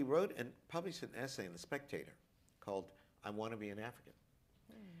 But he wrote and published an essay in The Spectator called I Want to Be an African.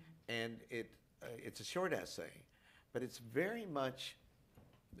 And it's a short essay, but it's very much,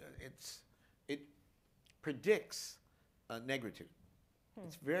 it predicts negritude.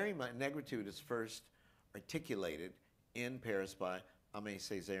 It's very much, negritude is first articulated in Paris by Aimé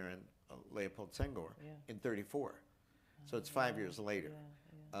Césaire and Leopold Senghor in 1934. So it's 5 years later.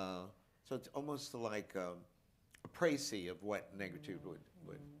 So it's almost like a précis of what negritude would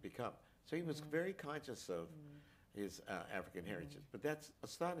become. So he was very conscious of his African heritage. But that's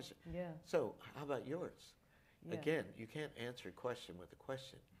astonishing. Yeah. So how about yours? Yeah. Again, you can't answer a question with a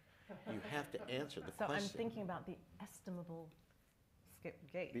question. You have to answer the So question. I'm thinking about the estimable Skip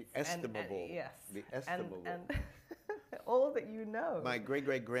Gates. The estimable. Yes. The estimable. And all that you know. My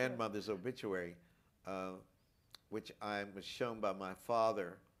great-great-grandmother's obituary, which I was shown by my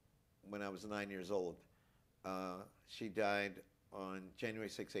father when I was 9 years old. She died on January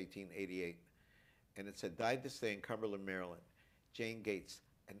 6, 1888. And it said, died this day in Cumberland, Maryland, Jane Gates,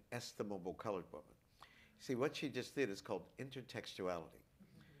 an estimable colored woman. See, what she just did is called intertextuality.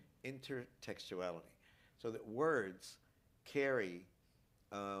 Intertextuality. So that words carry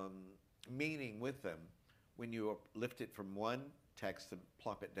meaning with them when you lift it from one text and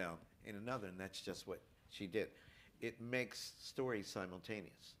plop it down in another, and that's just what she did. It makes stories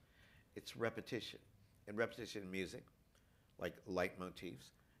simultaneous. It's repetition. And repetition in music, like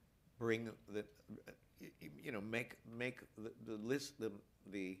leitmotifs, bring the, make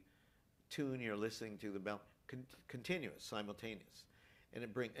the tune you're listening to, the bell, continuous, simultaneous. And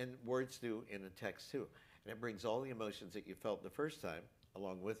and words do in a text too. And it brings all the emotions that you felt the first time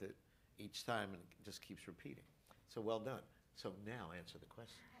along with it each time, and it just keeps repeating. So well done. So now answer the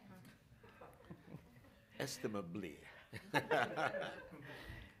question. Estimably.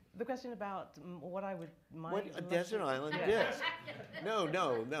 The question about what I would... What a desert island disc. No,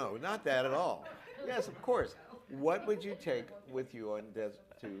 not that at all. Yes, of course. What would you take with you on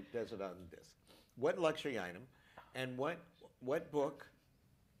to Desert Island Disc? What luxury item, and what book,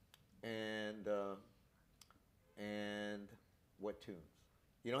 and what tunes?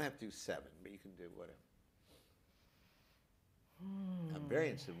 You don't have to do 7, but you can do whatever. I'm very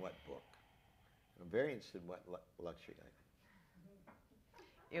interested in what book. I'm very interested in what luxury item.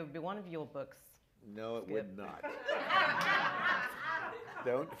 It would be one of your books, No, it Skip. would not.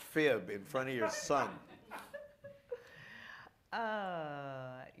 Don't fib in front of your son.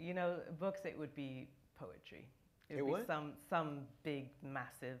 You know, books, it would be poetry. It It would would? be some big,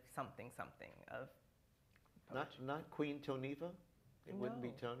 massive something of poetry. Not Queen Toniva? It wouldn't be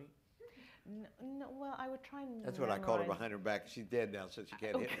No. Tony? No, well, I would try and That's what I called her memorize- behind her back. She's dead now, so she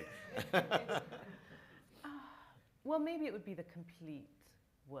can't hit me. Well, maybe it would be the complete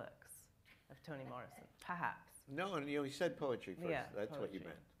works of Toni Morrison, perhaps. No, and you said poetry first. Yeah, That's what you poetry.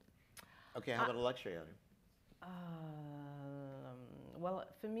 meant. Okay, how about a luxury item? Well,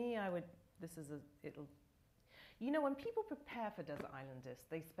 for me, it'll. You know, when people prepare for Desert Island Discs,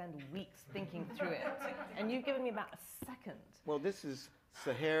 they spend weeks thinking through it, and you've given me about a second. Well, this is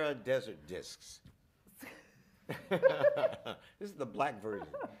Sahara Desert Discs. This is the black version.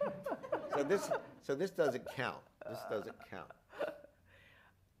 So this doesn't count. This doesn't count.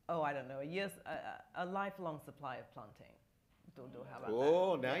 Oh, I don't know. A lifelong supply of plantain. Dodo, how about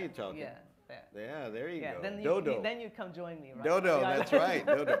Oh, now you're talking. that? Yeah, Yeah, there you yeah. go. Then Dodo. then you come join me, right? Dodo, Yeah. that's right,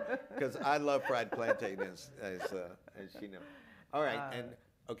 Dodo. Because I love fried plantain, as she knows. All right, and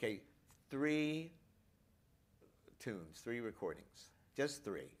okay, 3 tunes, 3 recordings, just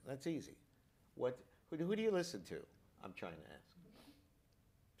 3. That's easy. Who do you listen to? I'm trying to ask.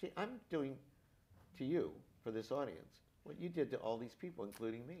 See, I'm doing to you for this audience what you did to all these people,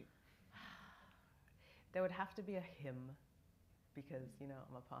 including me. There would have to be a hymn, because you know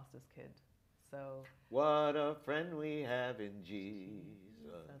I'm a pastor's kid. So What a friend we have in Jesus.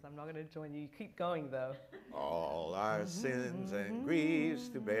 I'm not going to join you. You keep going though. All our sins and griefs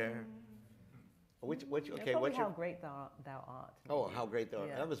to bear. Okay, Probably what's How your? Great Thou Art. Oh, how great thou art!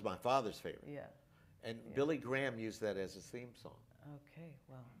 Yeah. That was my father's favorite, Yeah. and Billy Graham used that as his theme song. Okay.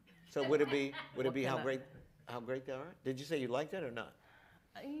 Well. So would it be What how can great thou art? Did you say you liked that or not?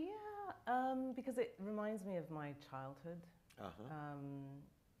 Yeah. Because it reminds me of my childhood. Uh-huh.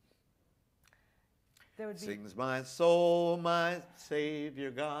 There would be. Sings my soul, my Savior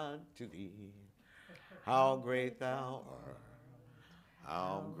God, to thee. How great thou art!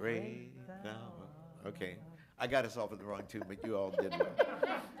 How great thou art! Okay, I got us off at the wrong tune, but you all did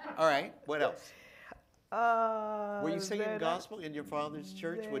well. All right, what else? Were you singing gospel in your father's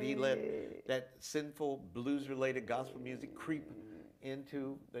church? Would he let that sinful blues-related gospel music creep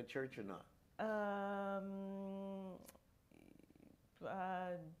into the church or not?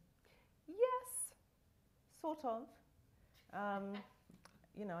 Yes, sort of.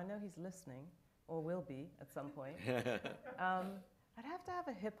 You know, I know he's listening, or will be at some point. I'd have to have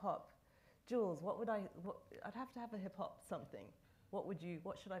a hip hop. Jules, I'd have to have a hip hop something. What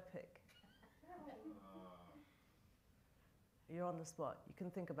should I pick? You're on the spot. You can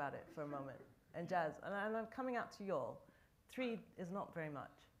think about it for a moment. And jazz, and I'm coming out to y'all. 3 is not very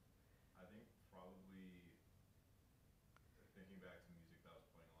much. I think probably thinking back to music that was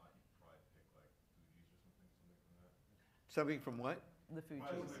playing a lot, you could probably pick like Fugees or something from that. Something from what? The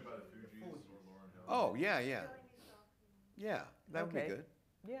Probably Fugees. something by the Fugees or Lauryn Hill. Oh, yeah. Yeah, that would be Okay. good.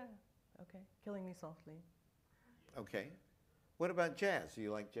 Yeah. Okay. Killing Me Softly. Okay. What about jazz? Do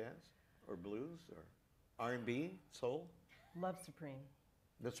you like jazz or blues or R&B, soul? Love Supreme.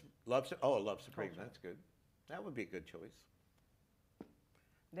 Love Supreme. Culture. That's good. That would be a good choice.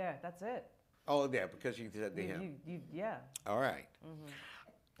 There. That's it. Oh, yeah, because you said the hymn. Yeah. All right.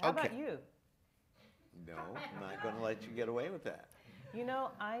 How about Okay. you? No, I'm not going to let you get away with that. You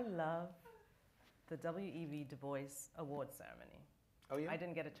know, I love the W.E.B. Du Bois Award ceremony. Oh, yeah? I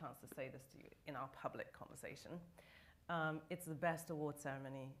didn't get a chance to say this to you in our public conversation. It's the best award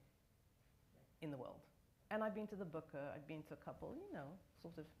ceremony in the world. And I've been to the Booker, I've been to a couple, you know,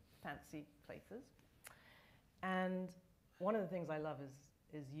 sort of fancy places. And one of the things I love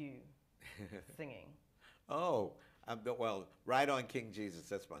is you singing. Oh, well, Ride On King Jesus,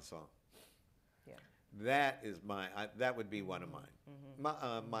 that's my song. Yeah. That is that would be one of mine.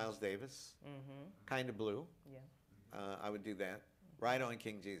 Miles Davis, Kind of Blue. Yeah. I would do that. Ride On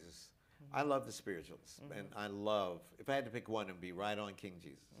King Jesus. I love the spirituals, and I love, if I had to pick one, it would be Ride On King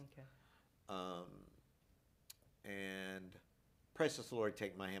Jesus. Okay. And Precious Lord,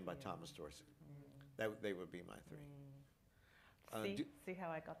 Take My Hand by Thomas Dorsey. They would be my 3. See how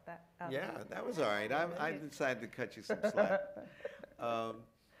I got that? out? Yeah, that was all right. I decided to cut you some slack.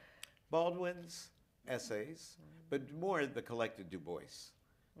 Baldwin's essays, but more the collected Du Bois.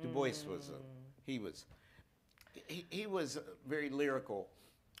 Du Bois was he was very lyrical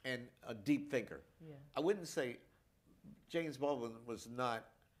and a deep thinker. Yeah. I wouldn't say James Baldwin was not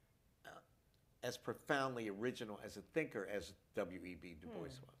as profoundly original as a thinker as W.E.B. Du Bois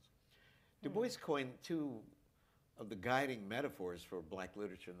was. Du Bois coined 2 of the guiding metaphors for black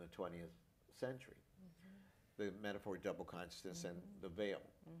literature in the 20th century. The metaphor double consciousness and the veil.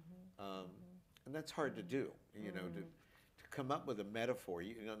 And that's hard to do, you know, to come up with a metaphor.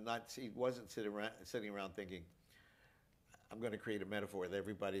 You know, he wasn't sitting around thinking, I'm going to create a metaphor that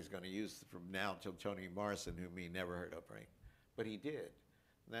everybody's going to use from now till Toni Morrison, whom he never heard of, right? But he did.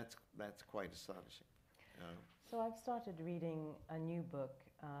 And that's quite astonishing. So I've started reading a new book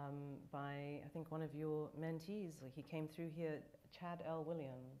by, I think, one of your mentees. He came through here, Chad L.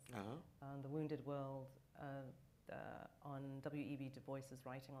 Williams, The Wounded World, on W.E.B. Du Bois's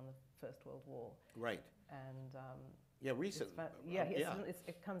writing on the First World War. Right. And yeah, recent.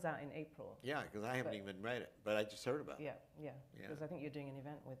 It comes out in April. Yeah, because I haven't even read it, but I just heard about it. Yeah. Because I think you're doing an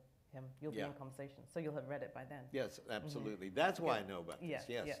event with him. You'll be in conversation, so you'll have read it by then. Yes, absolutely. That's why I know about this.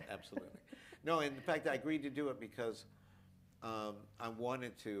 Yes, absolutely. No, and in fact, I agreed to do it because I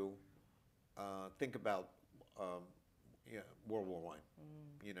wanted to think about World War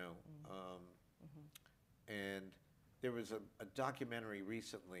I, you know. And there was a documentary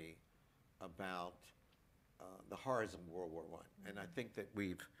recently about the horrors of World War I, and I think that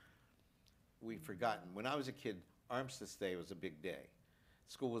we've forgotten. When I was a kid, Armistice Day was a big day.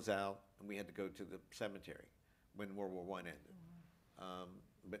 School was out, and we had to go to the cemetery when World War I ended.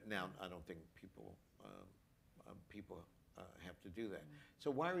 But now I don't think people have to do that. So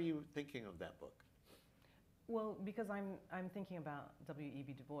why are you thinking of that book? Well, because I'm thinking about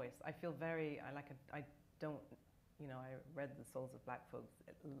W.E.B. Du Bois. I feel I read The Souls of Black Folks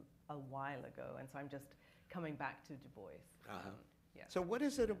a while ago, and so I'm just coming back to Du Bois. So what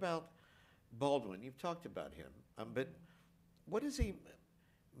is it about Baldwin? You've talked about him, but what does he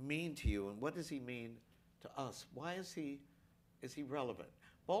mean to you, and what does he mean to us? Why is he relevant?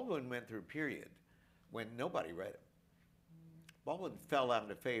 Baldwin went through a period when nobody read him. Baldwin fell out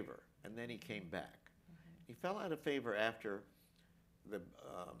of favor, and then he came back. He fell out of favor after the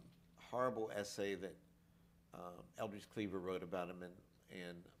horrible essay that Eldridge Cleaver wrote about him,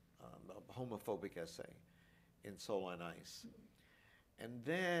 and a homophobic essay in Soul on Ice. And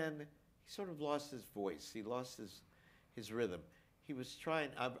then he sort of lost his voice. He lost his rhythm. He was trying,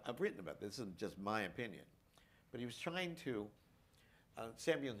 I've written about this, isn't just my opinion, but he was trying to,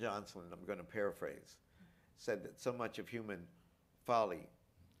 Samuel Johnson, I'm going to paraphrase, said that so much of human folly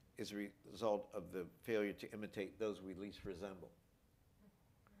is a result of the failure to imitate those we least resemble.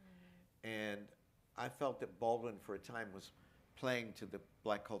 And I felt that Baldwin, for a time, was playing to the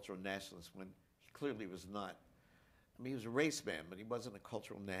black cultural nationalist when he clearly was not. I mean, he was a race man, but he wasn't a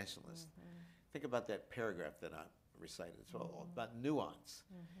cultural nationalist. Think about that paragraph that I recited. It's all about nuance.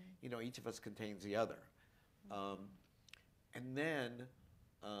 You know, each of us contains the other. And then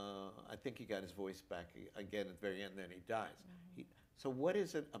I think he got his voice back again at the very end, then he dies. So what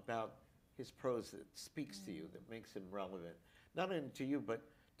is it about his prose that speaks to you, that makes him relevant? Not only to you, but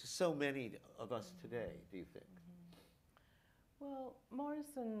to so many of us today, do you think? Well,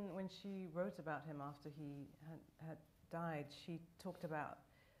 Morrison, when she wrote about him after he had died, she talked about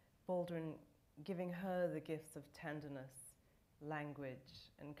Baldwin giving her the gifts of tenderness, language,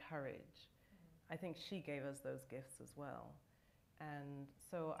 and courage. I think she gave us those gifts as well. And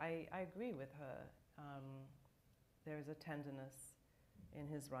so I agree with her. There is a tenderness in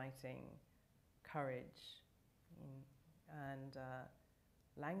his writing, courage, and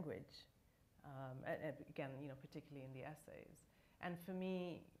language. And again, particularly in the essays. And for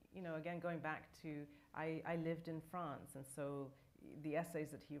me, again, going back to, I lived in France, and so the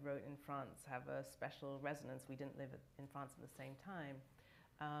essays that he wrote in France have a special resonance. We didn't live in France at the same time.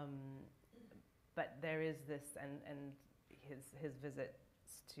 But there is this, and his visits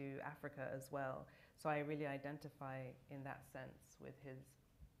to Africa as well. So I really identify in that sense with his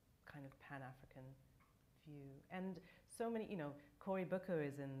kind of Pan-African view. And so many, Cory Booker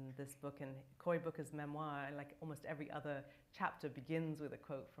is in this book, and Cory Booker's memoir, like almost every other chapter, begins with a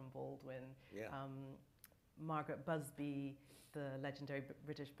quote from Baldwin. Yeah. Margaret Busby, the legendary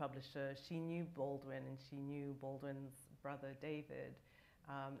British publisher, she knew Baldwin, and she knew Baldwin's brother David.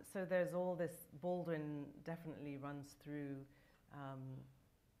 So there's all this, Baldwin definitely runs through,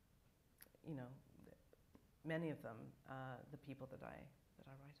 many of them, the people that I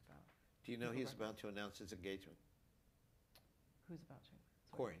write about. Do you know he's about to announce his engagement? Who's about to?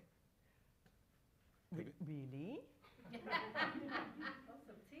 Cory. Really?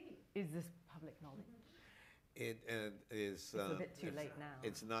 Is this public knowledge? It is. It's a bit too late now.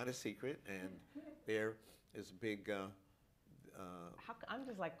 It's not a secret, and there is a big. I'm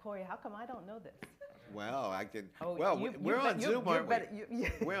just like, Cory, how come I don't know this? Well, I can. Oh, well, we're on Zoom, aren't we?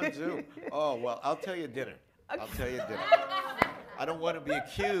 We're on Zoom. Oh, well, I'll tell you at dinner. Okay. I'll tell you at dinner. I don't want to be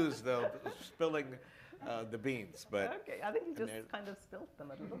accused, though, of spilling the beans, but Okay, I think you and just there's- kind of spilt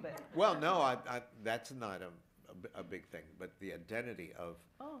them a little bit. well, no, that's not a big thing, but the identity of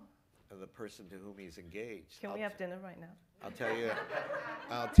Oh, the person to whom he's engaged. can we have dinner right now? I'll tell you.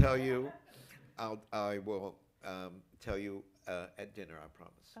 I'll tell you. I will tell you at dinner. I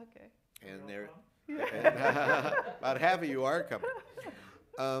promise. Okay. And there, about half of you are coming.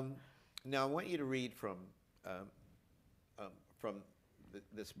 Now I want you to read from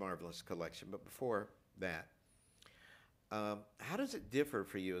this marvelous collection. But before that, how does it differ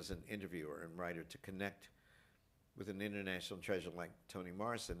for you as an interviewer and writer to connect with an international treasure like Toni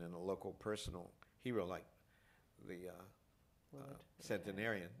Morrison and a local personal hero like the Willard.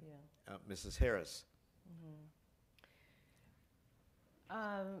 centenarian, Yeah. Mrs. Harris?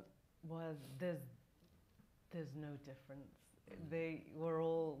 Well, there's no difference. They were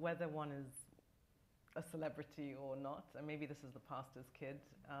all, whether one is a celebrity or not, and maybe this is the pastor's kid,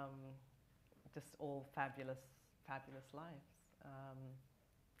 just all fabulous, fabulous lives.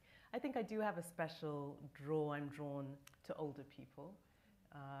 I think I do have a special I'm drawn to older people.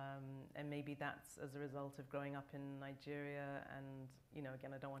 And maybe that's as a result of growing up in Nigeria, and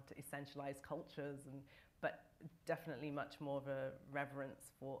again, I don't want to essentialize cultures, but definitely much more of a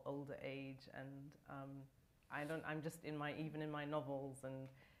reverence for older age, and I'm just even in my novels and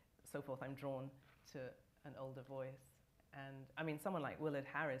so forth, I'm drawn to an older voice. And I mean, someone like Willard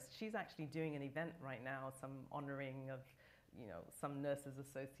Harris, she's actually doing an event right now, some honoring of some nurses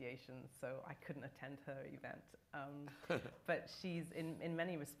associations, so I couldn't attend her event. But she's, in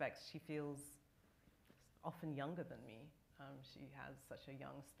many respects, she feels often younger than me. She has such a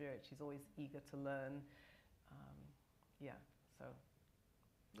young spirit. She's always eager to learn. So.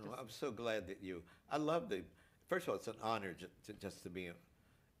 No, I'm so glad that I love first of all, it's an honor just to be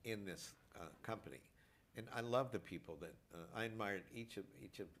in this company. And I love the people that, I admired each of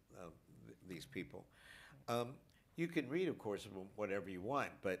these people. You can read, of course, whatever you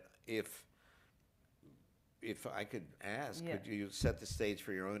want, but if I could ask, Yeah. could you set the stage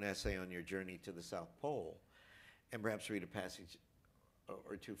for your own essay on your journey to the South Pole, and perhaps read a passage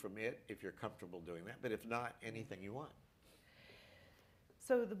or two from it, if you're comfortable doing that, but if not, anything you want.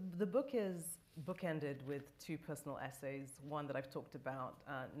 So the book is bookended with two personal essays, one that I've talked about,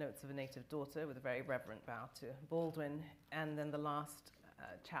 Notes of a Native Daughter, with a very reverent bow to Baldwin, and then the last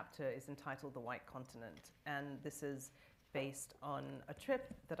chapter is entitled The White Continent, and this is based on a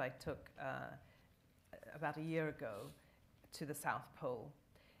trip that I took about a year ago to the South Pole.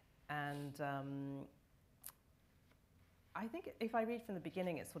 And I think if I read from the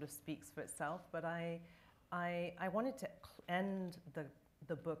beginning, it sort of speaks for itself, but I wanted to end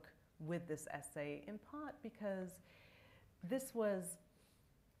the book with this essay, in part because this was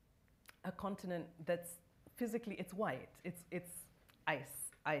a continent that's physically, it's white, it's ice.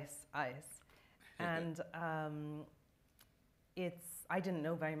 And I didn't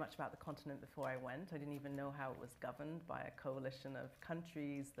know very much about the continent before I went. I didn't even know how it was governed by a coalition of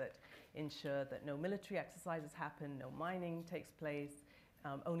countries that ensure that no military exercises happen, no mining takes place,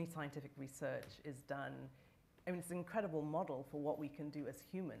 only scientific research is done. I mean, it's an incredible model for what we can do as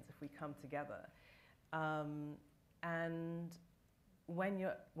humans if we come together. And when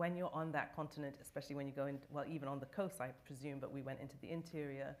you're on that continent, especially when you go in, well, even on the coast, I presume, but we went into the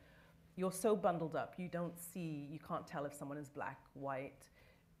interior, you're so bundled up, you can't tell if someone is black, white,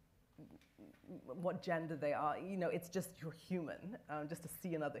 what gender they are. It's just you're human, just to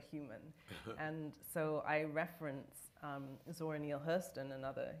see another human. And so I reference Zora Neale Hurston,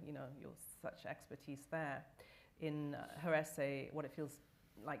 another, your such expertise there. In her essay, What It Feels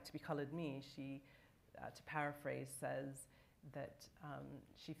Like to Be Colored Me, she, to paraphrase, says that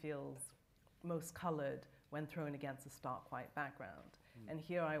she feels most colored when thrown against a stark white background. And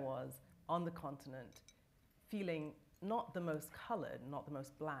here I was on the continent, feeling not the most colored, not the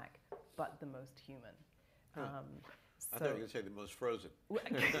most black, but the most human. I thought you were going to say the most frozen.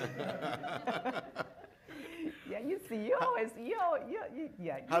 Yeah, you see, you always,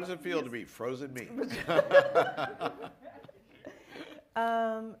 yeah. How does it feel to be frozen meat?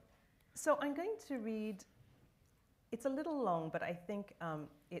 So I'm going to read, it's a little long, but I think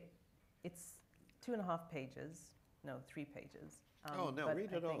it's 2.5 pages, no, 3 pages. Oh, no,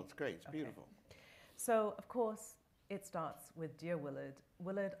 read it all. It's great. It's okay. beautiful. So, of course, it starts with Dear Willard.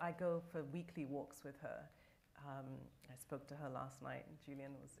 Willard, I go for weekly walks with her. I spoke to her last night, and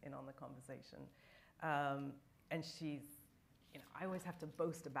Julian was in on the conversation. And she's, I always have to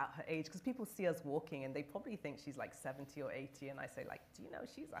boast about her age, because people see us walking, and they probably think she's like 70 or 80, and I say, do you know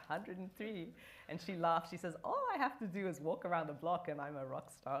she's 103? And she laughs. She says, all I have to do is walk around the block, and I'm a rock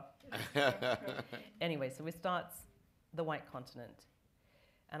star. Anyway, so it starts The White Continent,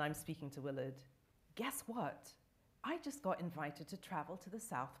 and I'm speaking to Willard. Guess what? I just got invited to travel to the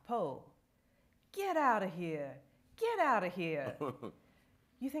South Pole. Get out of here! Get out of here!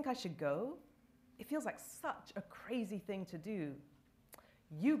 You think I should go? It feels like such a crazy thing to do.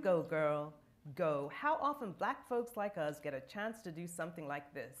 You go, girl. Go. How often black folks like us get a chance to do something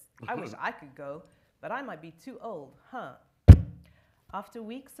like this? I wish I could go, but I might be too old, huh? After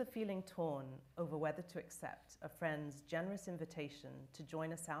weeks of feeling torn over whether to accept a friend's generous invitation to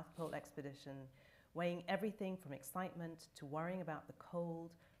join a South Pole expedition, weighing everything from excitement to worrying about the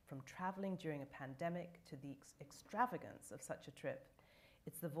cold, from traveling during a pandemic to the extravagance of such a trip,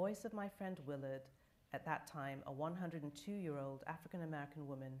 it's the voice of my friend Willard, at that time a 102-year-old African-American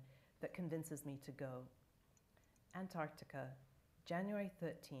woman, that convinces me to go. Antarctica, January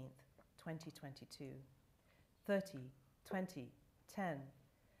 13th, 2022. 30, 20, 10.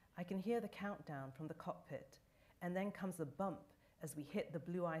 I can hear the countdown from the cockpit, and then comes a bump as we hit the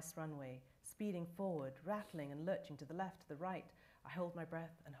blue ice runway, speeding forward, rattling and lurching to the left, to the right. I hold my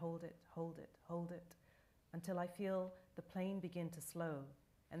breath and hold it, hold it, hold it, until I feel the plane begin to slow.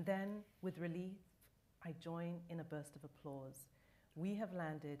 And then, with relief, I join in a burst of applause. We have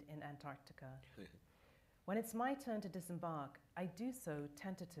landed in Antarctica. When it's my turn to disembark, I do so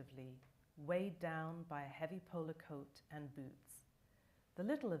tentatively, weighed down by a heavy polar coat and boots. The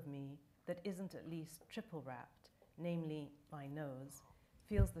little of me that isn't at least triple wrapped, namely my nose,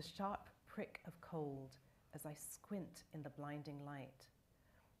 feels the sharp prick of cold as I squint in the blinding light,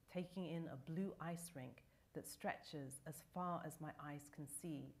 taking in a blue ice rink that stretches as far as my eyes can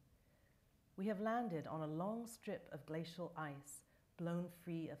see. We have landed on a long strip of glacial ice, blown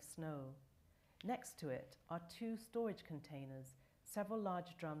free of snow. Next to it are 2 storage containers, several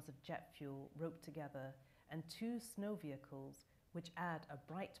large drums of jet fuel roped together, and 2 snow vehicles which add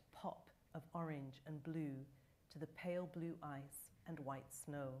a bright pop of orange and blue to the pale blue ice and white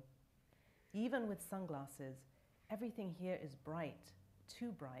snow. Even with sunglasses, everything here is bright,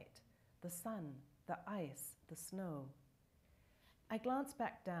 too bright. The sun, the ice, the snow. I glance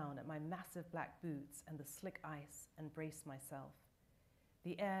back down at my massive black boots and the slick ice and brace myself.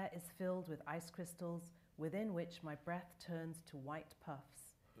 The air is filled with ice crystals within which my breath turns to white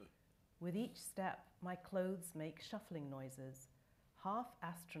puffs. With each step, my clothes make shuffling noises, half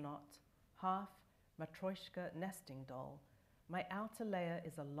astronaut, half matryoshka nesting doll. My outer layer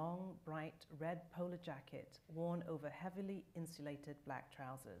is a long, bright red polo jacket worn over heavily insulated black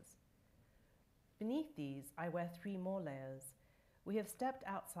trousers. Beneath these, I wear 3 more layers. We have stepped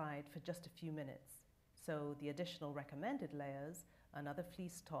outside for just a few minutes, so the additional recommended layers, another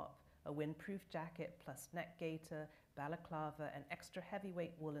fleece top, a windproof jacket plus neck gaiter, balaclava, and extra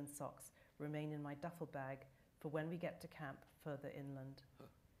heavyweight woolen socks remain in my duffel bag for when we get to camp further inland.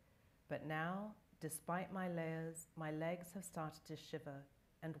 But now, despite my layers, my legs have started to shiver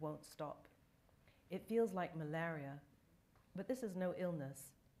and won't stop. It feels like malaria, but this is no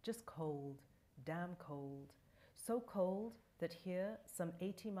illness, just cold, damn cold. So cold that here, some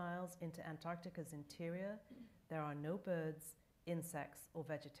 80 miles into Antarctica's interior, there are no birds, insects, or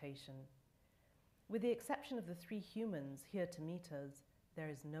vegetation. With the exception of the 3 humans here to meet us, there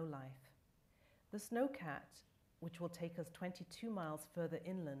is no life. The snowcat, which will take us 22 miles further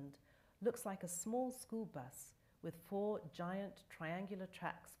inland, looks like a small school bus with 4 giant triangular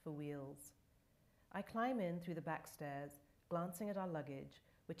tracks for wheels. I climb in through the back stairs, glancing at our luggage,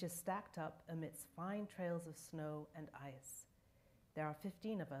 which is stacked up amidst fine trails of snow and ice. There are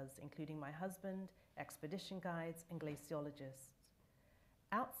 15 of us, including my husband, expedition guides, and glaciologists.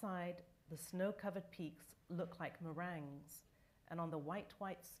 Outside, the snow-covered peaks look like meringues, and on the white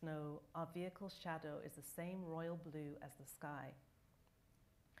snow, our vehicle's shadow is the same royal blue as the sky.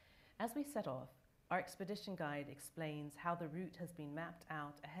 As we set off, our expedition guide explains how the route has been mapped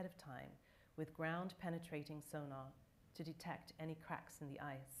out ahead of time with ground-penetrating sonar to detect any cracks in the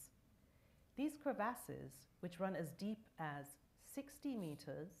ice. These crevasses, which run as deep as 60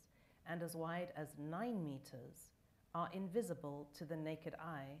 meters and as wide as 9 meters, are invisible to the naked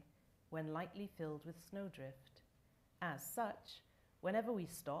eye when lightly filled with snowdrift. As such, whenever we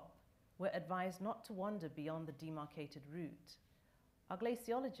stop, we're advised not to wander beyond the demarcated route. Our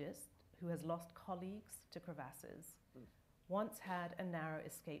glaciologist, who has lost colleagues to crevasses, once had a narrow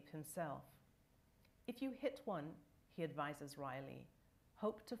escape himself. If you hit one, he advises wryly,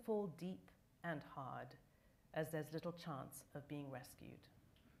 hope to fall deep and hard, as there's little chance of being rescued.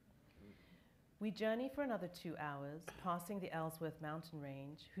 We journey for another 2 hours, passing the Ellsworth mountain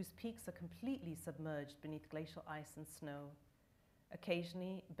range, whose peaks are completely submerged beneath glacial ice and snow.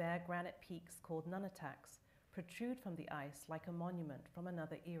 Occasionally, bare granite peaks called nunataks protrude from the ice like a monument from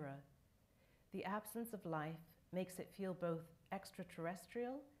another era. The absence of life makes it feel both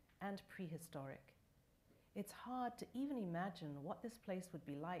extraterrestrial and prehistoric. It's hard to even imagine what this place would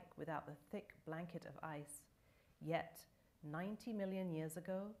be like without the thick blanket of ice. Yet, 90 million years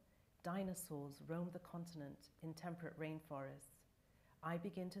ago, dinosaurs roamed the continent in temperate rainforests. I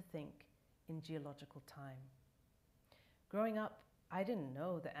begin to think in geological time. Growing up, I didn't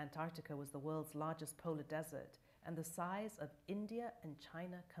know that Antarctica was the world's largest polar desert and the size of India and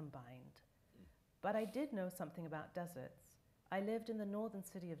China combined. But I did know something about deserts. I lived in the northern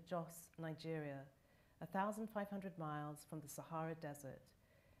city of Jos, Nigeria, 1,500 miles from the Sahara Desert.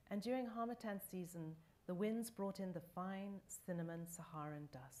 And during Harmattan season, the winds brought in the fine cinnamon Saharan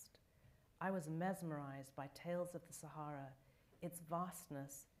dust. I was mesmerized by tales of the Sahara, its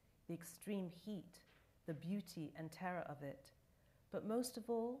vastness, the extreme heat, the beauty and terror of it, but most of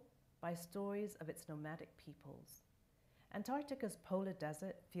all, by stories of its nomadic peoples. Antarctica's polar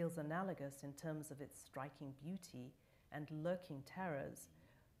desert feels analogous in terms of its striking beauty and lurking terrors,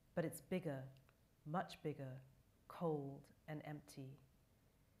 but it's bigger, much bigger, cold and empty.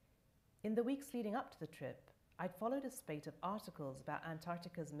 In the weeks leading up to the trip, I'd followed a spate of articles about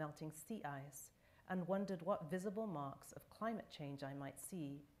Antarctica's melting sea ice and wondered what visible marks of climate change I might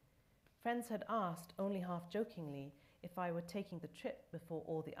see. Friends had asked, only half jokingly, if I were taking the trip before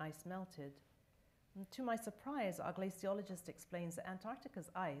all the ice melted. And to my surprise, our glaciologist explains that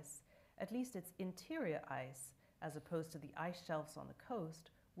Antarctica's ice, at least its interior ice, as opposed to the ice shelves on the coast,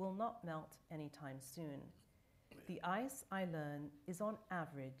 will not melt anytime soon. The ice, I learn, is on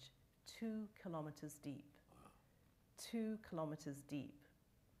average 2 kilometers deep. 2 kilometers deep.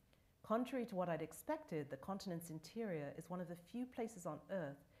 Contrary to what I'd expected, the continent's interior is one of the few places on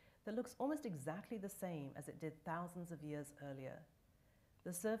Earth that looks almost exactly the same as it did thousands of years earlier.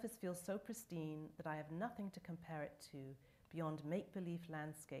 The surface feels so pristine that I have nothing to compare it to beyond make-believe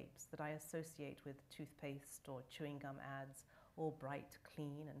landscapes that I associate with toothpaste or chewing gum ads, all bright,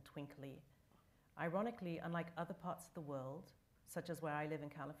 clean, and twinkly. Ironically, unlike other parts of the world, such as where I live in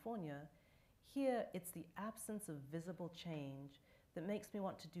California, here it's the absence of visible change that makes me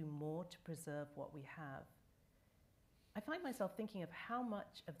want to do more to preserve what we have. I find myself thinking of how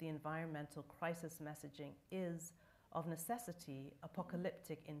much of the environmental crisis messaging is, of necessity,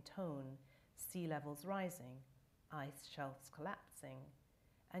 apocalyptic in tone, sea levels rising, ice shelves collapsing,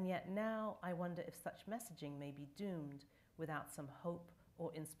 and yet now I wonder if such messaging may be doomed without some hope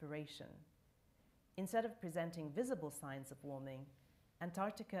or inspiration. Instead of presenting visible signs of warming,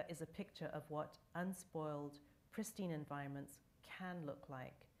 Antarctica is a picture of what unspoiled, pristine environments can look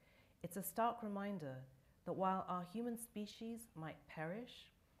like. It's a stark reminder that while our human species might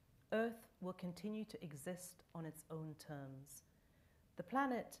perish, Earth will continue to exist on its own terms. The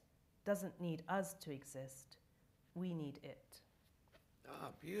planet doesn't need us to exist. We need it.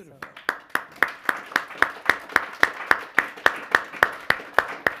 Ah, beautiful.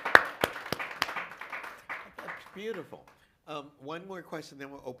 That's beautiful. One more question,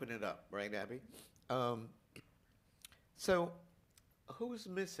 then we'll open it up, right, Abby? So, who's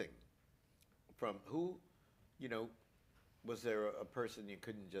missing? From who, was there a person you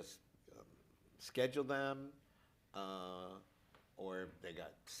couldn't just schedule them, or they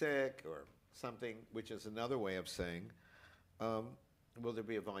got sick, or something, which is another way of saying, will there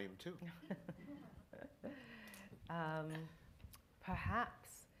be a volume 2?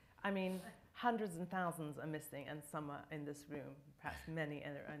 Perhaps. I mean, hundreds and thousands are missing, and some are in this room. Perhaps many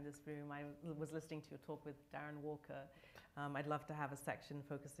are in this room. I was listening to your talk with Darren Walker. I'd love to have a section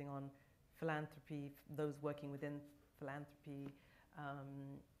focusing on philanthropy, those working within philanthropy,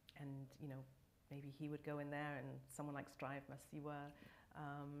 and maybe he would go in there, and someone like Strive Masiwa.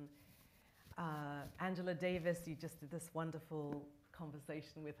 Angela Davis, you just did this wonderful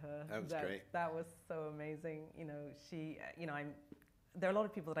conversation with her. That was great. That was so amazing. There are a lot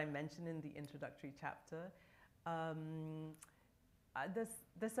of people that I mentioned in the introductory chapter.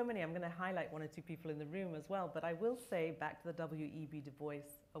 There's so many. I'm going to highlight one or two people in the room as well, but I will say, back to the W.E.B. Du Bois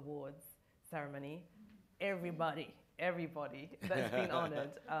Awards ceremony, everybody that's been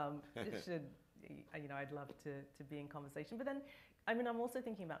honored, it should, I'd love to be in conversation. But then, I'm also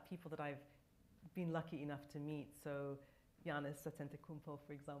thinking about people that I've been lucky enough to meet. So Giannis Antetokounmpo,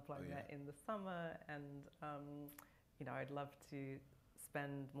 for example, I met in the summer, and I'd love to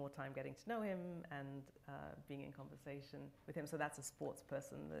spend more time getting to know him and being in conversation with him. So that's a sports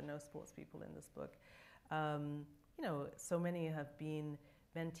person. There are no sports people in this book. So many have been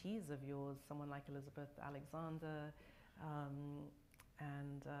mentees of yours, someone like Elizabeth Alexander,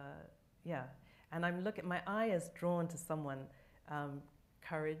 and I'm my eye is drawn to someone,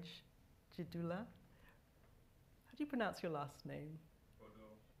 Courage Jidula. How do you pronounce your last name?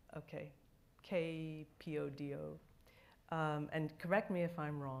 Podo. Okay, Kpodo. And correct me if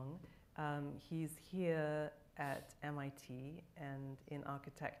I'm wrong. He's here at MIT and in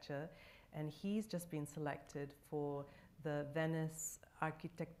architecture, and he's just been selected for the Venice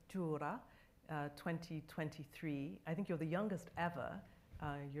Architettura 2023. I think you're the youngest ever.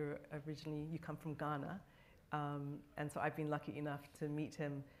 You come from Ghana, and so I've been lucky enough to meet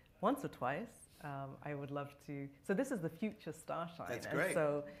him once or twice. I would love to. So this is the future Starshine. That's and great.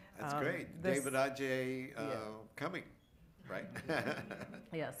 So, That's great. David Ajay coming, right?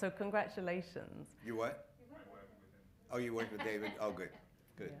 Yeah. So congratulations. You what? I work with him. Oh, you worked with David. Oh, good,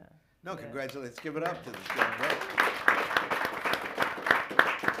 good. Yeah. No, Yeah. congratulations. Let's give it up to this young man.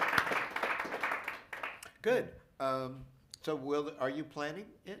 Good. So, are you planning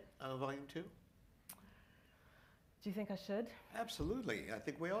it, Volume 2? Do you think I should? Absolutely. I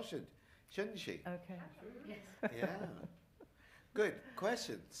think we all should. Shouldn't she? Okay. Yeah. Good.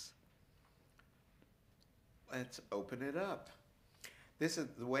 Questions? Let's open it up. This is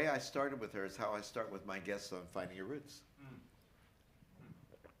the way I started with her is how I start with my guests on Finding Your Roots.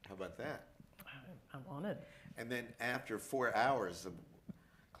 How about that? I'm honored. And then after 4 hours of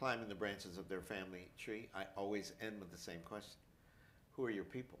climbing the branches of their family tree, I always end with the same question. Who are your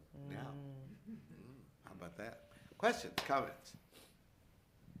people now? How about that? Questions, comments?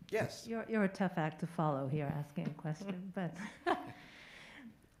 Yes. You're a tough act to follow here, asking a question, but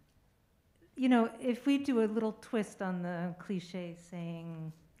you know, if we do a little twist on the cliche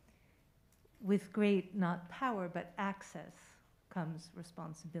saying, with great not power but access comes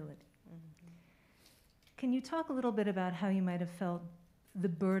responsibility. Can you talk a little bit about how you might have felt the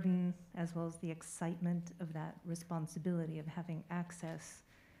burden as well as the excitement of that responsibility of having access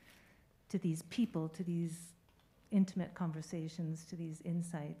to these people, to these intimate conversations, to these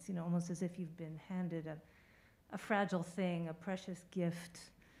insights, you know, almost as if you've been handed a fragile thing, a precious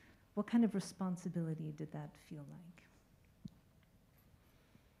gift. What kind of responsibility did that feel like?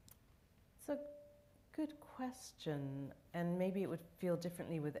 It's a good question, and maybe it would feel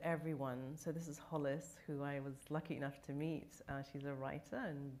differently with everyone. So this is Hollis, who I was lucky enough to meet. She's a writer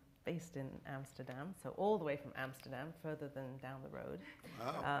and based in Amsterdam, so all the way from Amsterdam, further than down the road.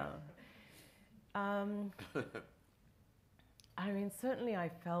 Wow. I mean, certainly I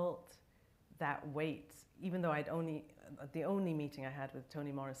felt that weight, even though the only meeting I had with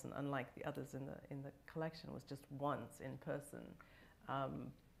Toni Morrison, unlike the others in the collection, was just once in person.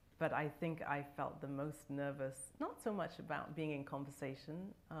 But I think I felt the most nervous, not so much about being in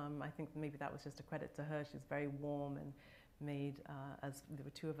conversation. I think maybe that was just a credit to her. She's very warm and made, as there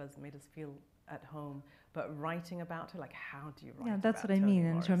were two of us, made us feel at home. But writing about her, like, how do you write? Yeah, that's about what I Toni mean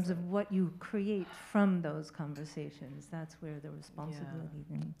in terms Morrison? of what you create from those conversations. That's where the responsibility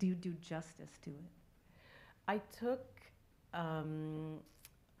thing. Do you do justice to it? I took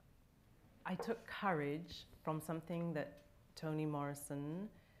courage from something that Toni Morrison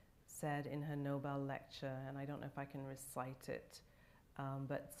said in her Nobel lecture, and I don't know if I can recite it,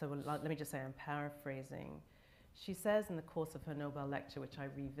 but so let me just say I'm paraphrasing. She says in the course of her Nobel lecture, which I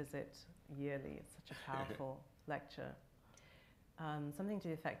revisit yearly, it's such a powerful lecture, something to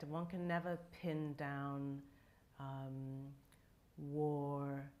the effect of one can never pin down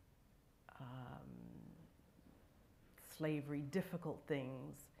war, slavery, difficult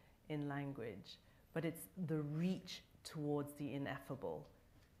things in language, but it's the reach towards the ineffable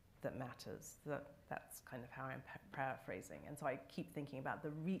that matters. That's kind of how I'm paraphrasing. And so I keep thinking about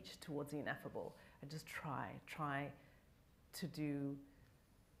the reach towards the ineffable. I just try to do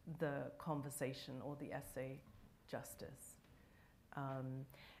the conversation or the essay justice.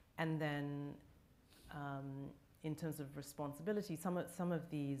 And then in terms of responsibility, some of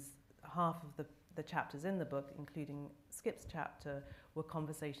these, half of the chapters in the book, including Skip's chapter, were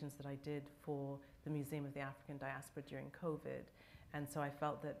conversations that I did for the Museum of the African Diaspora during COVID. And so I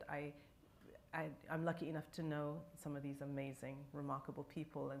felt that I'm lucky enough to know some of these amazing, remarkable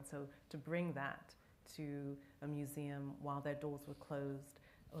people. And so to bring that to a museum while their doors were closed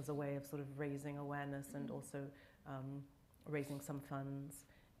was a way of sort of raising awareness and also raising some funds.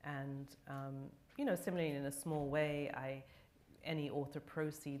 And, you know, similarly in a small way, any author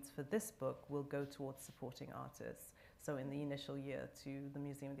proceeds for this book will go towards supporting artists. So in the initial year to the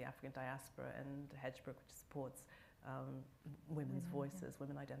Museum of the African Diaspora and Hedgebrook, which supports women's voices,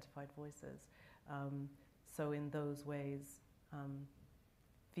 women-identified voices. So in those ways,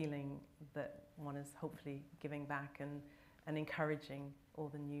 feeling that one is hopefully giving back and encouraging all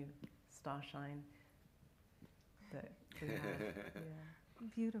the new Starshine that we have. Yeah.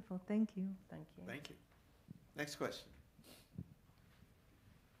 Beautiful, thank you. Thank you. Thank you. Next question.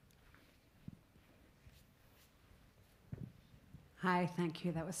 Hi, thank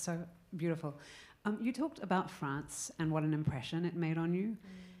you. That was so beautiful. You talked about France and what an impression it made on you.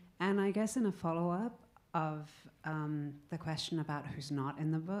 And I guess in a follow-up of the question about who's not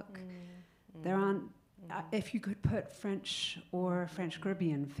in the book, there aren't, if you could put French or French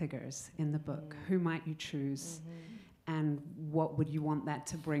Caribbean figures in the book, who might you choose? And what would you want that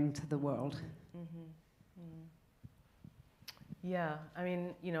to bring to the world? Yeah, I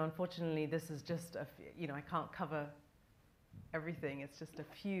mean, you know, unfortunately, this is just you know, I can't cover everything. It's just a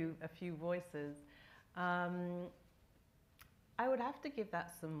few voices. I would have to give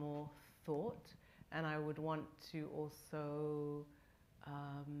that some more thought, and I would want to also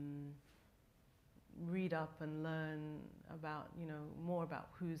read up and learn about, you know, more about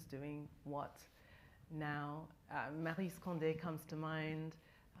who's doing what now. Maryse Condé comes to mind.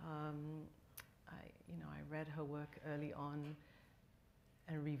 I read her work early on,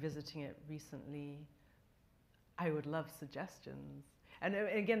 and revisiting it recently. I would love suggestions. And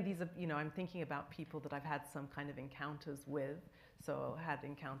again, these are, you know, I'm thinking about people that I've had some kind of encounters with. So I had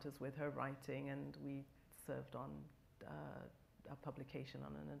encounters with her writing, and we served on a publication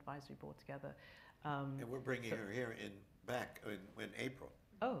on an advisory board together. And we're bringing her here back in April.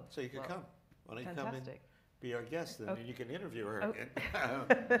 Oh, so you can come. Why don't you come and be our guest, and you can interview her. Oh.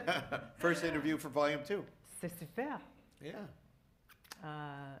 First interview for Volume 2. C'est super. Yeah.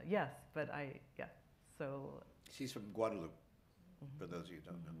 Yes, but so. She's from Guadeloupe, for those of you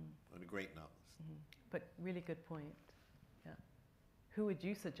who don't know, and a great novelist. But really good point. Yeah. Who would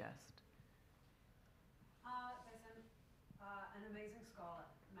you suggest? There's an amazing scholar,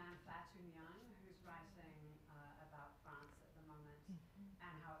 Man Fatou Niang, who's writing about France at the moment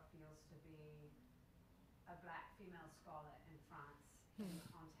and how it feels to be a black female scholar in France in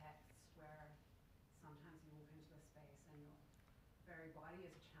contexts where sometimes you walk into a space and your very body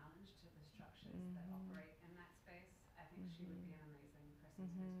is a challenge to the structures that operate in that space. I think she would be an amazing person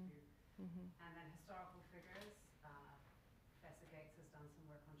to interview. And then historical figures. Professor Gates has done some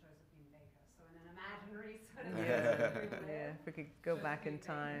work on Josephine Baker. So in an imaginary sort of yeah, if we could go back in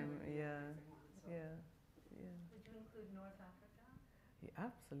time, yeah. Would you include North Africa? Yeah,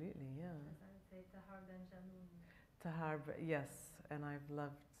 absolutely, yeah. As I would say, Tahar Benjamin. Tahar, yes, and I've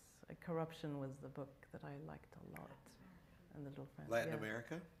loved. Corruption was the book that I liked a lot, and the Little Friends. Latin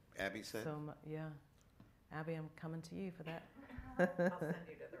America, Abby said. So yeah, Abby, I'm coming to you for that. I'll send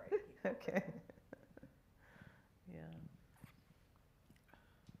you to the right people. Okay. Yeah.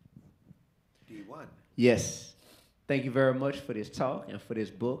 D1. Yes. Thank you very much for this talk and for this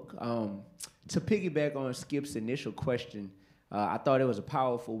book. To piggyback on Skip's initial question, I thought it was a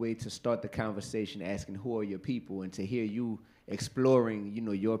powerful way to start the conversation, asking who are your people, and to hear you exploring, you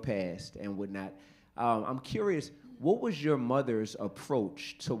know, your past and whatnot. I'm curious, what was your mother's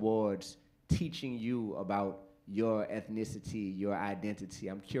approach towards teaching you about your ethnicity, your identity?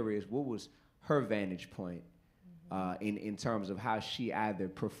 I'm curious, what was her vantage point in terms of how she either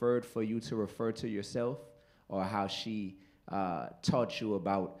preferred for you to refer to yourself, or how she taught you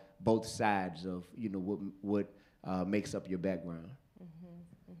about both sides of, you know, what makes up your background?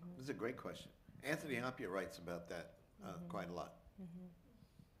 This is a great question. Anthony Appiah writes about that quite a lot.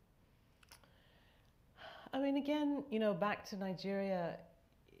 I mean, again, you know, back to Nigeria,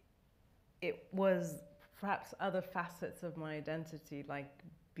 it was perhaps other facets of my identity, like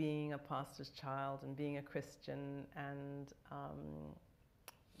being a pastor's child and being a Christian, and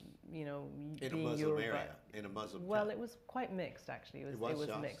you know, In being a Muslim Yoruba. area, in a Muslim Well, town. it was quite mixed, actually. It was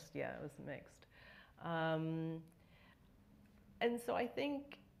just? mixed. Yeah, it was mixed. And so I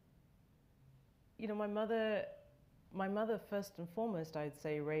think, you know, my mother, first and foremost, I'd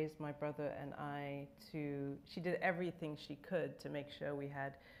say, raised my brother and I to, she did everything she could to make sure we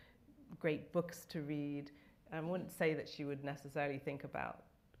had great books to read. I wouldn't say that she would necessarily think about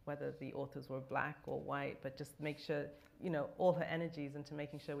whether the authors were black or white, but just make sure, you know, all her energies into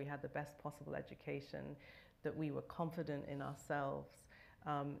making sure we had the best possible education, that we were confident in ourselves.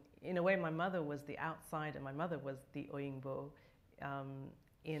 In a way, my mother was the outsider. My mother was the Oyingbo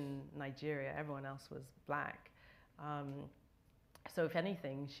in Nigeria. Everyone else was black. So if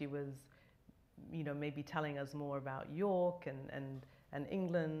anything, she was, you know, maybe telling us more about York and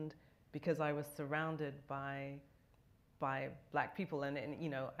England, because I was surrounded by black people, and you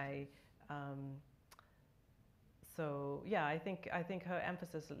know, so yeah, I think her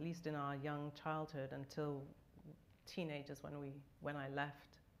emphasis, at least in our young childhood until teenagers, when I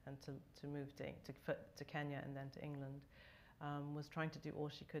left and to move to Kenya and then to England, was trying to do all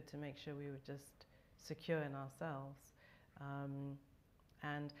she could to make sure we were just secure in ourselves.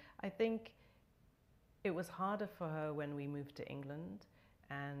 And I think it was harder for her when we moved to England,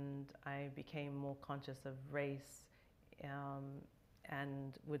 and I became more conscious of race,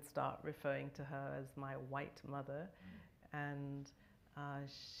 and would start referring to her as my white mother. And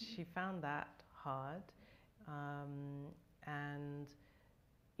She found that hard, and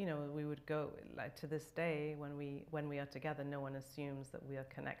you know, we would go, like to this day, when we are together, no one assumes that we are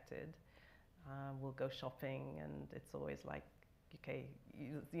connected. We'll go shopping, and it's always like, okay,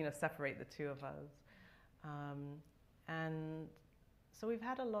 you know, separate the two of us. And so we've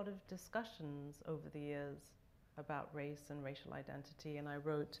had a lot of discussions over the years about race and racial identity, and I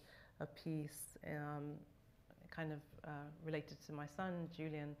wrote a piece kind of related to my son,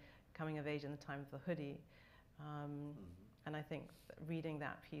 Julian, coming of age in the time of the hoodie. And I think reading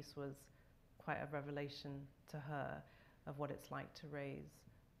that piece was quite a revelation to her of what it's like to raise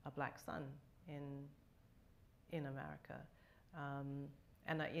a black son in America.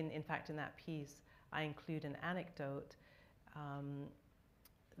 And in fact, in that piece, I include an anecdote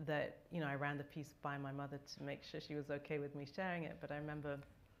that, you know, I ran the piece by my mother to make sure she was okay with me sharing it. But I remember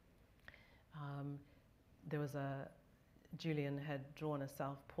Julian had drawn a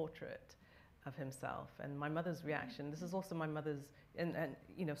self-portrait of himself, and my mother's reaction, this is also my mother's, and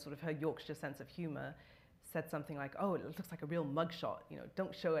you know, sort of her Yorkshire sense of humor, said something like, "Oh, it looks like a real mugshot, you know,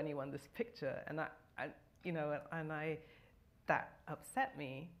 don't show anyone this picture." And that upset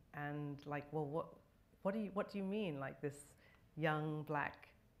me, and like, well, what do you mean, like this young black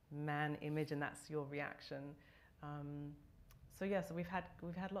man image, and that's your reaction? So yeah, so we've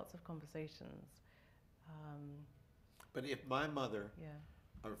had lots of conversations. But if my mother Yeah.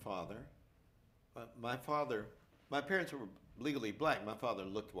 or father, my parents were legally black. My father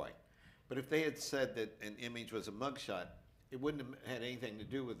looked white. But if they had said that an image was a mugshot, it wouldn't have had anything to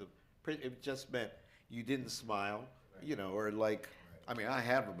do with the print. It just meant you didn't smile, you know, or like, I mean, I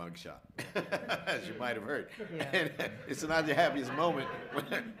have a mugshot, as you might have heard. Yeah. And it's not the happiest moment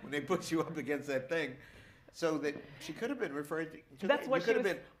when they put you up against that thing. So that she could have been referred to. That's what you she could have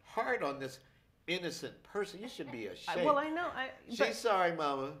was- been hard on this innocent person. You should be ashamed. Well, I know. She's sorry,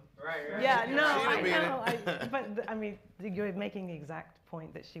 Mama. Right. Yeah, no, She I didn't mean know. But I mean, you're making the exact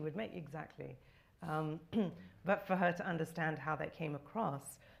point that she would make, exactly. But for her to understand how that came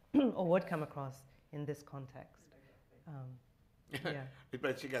across, or would come across in this context. Yeah.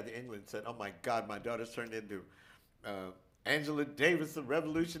 But she got to England and said, "Oh my God, my daughter's turned into Angela Davis, the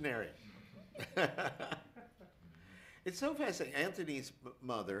revolutionary." It's so fascinating. Anthony's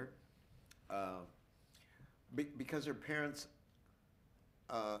mother, because her parents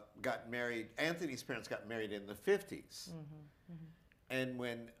got married, Anthony's parents got married in the 50s. And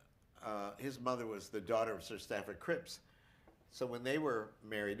when his mother was the daughter of Sir Stafford Cripps, so when they were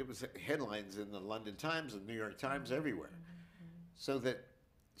married, it was headlines in the London Times and New York Times everywhere. So that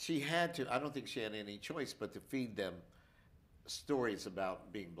she had to, I don't think she had any choice but to feed them stories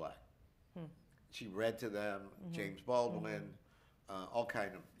about being black. She read to them James Baldwin, all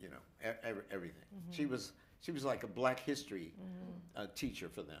kind of, you know, everything. She was like a black history teacher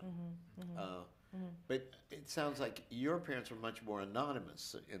for them. But it sounds like your parents were much more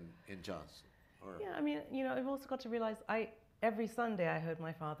anonymous in Johnson. Or Yeah, I mean, you know, I've also got to realize every Sunday I heard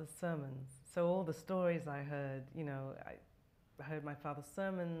my father's sermons. So all the stories I heard, you know, I heard my father's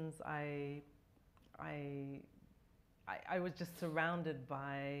sermons. I was just surrounded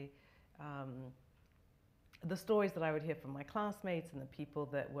by the stories that I would hear from my classmates and the people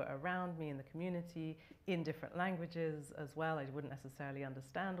that were around me in the community in different languages as well. I wouldn't necessarily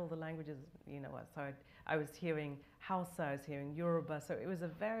understand all the languages, you know, so I was hearing Hausa, I was hearing Yoruba, so it was a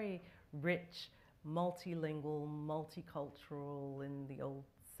very rich, multilingual, multicultural in the old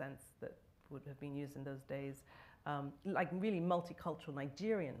sense that would have been used in those days, like really multicultural,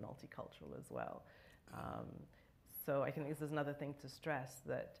 Nigerian multicultural as well. So I think this is another thing to stress,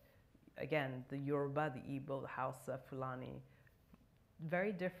 that again, the Yoruba, the Igbo, the Hausa, Fulani,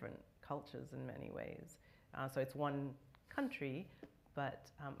 very different cultures in many ways. So it's one country,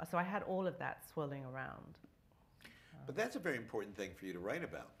 but so I had all of that swirling around. But that's a very important thing for you to write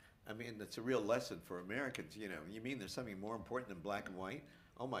about. I mean, it's a real lesson for Americans. You know, you mean there's something more important than black and white?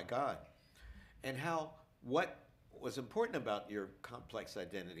 Oh my God. And what was important about your complex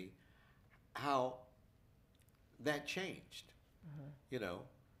identity, how that changed. You know,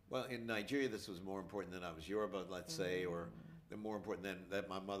 well, in Nigeria, this was more important than I was Yoruba, let's say, or more important than that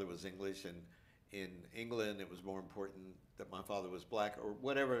my mother was English, and in England, it was more important that my father was black, or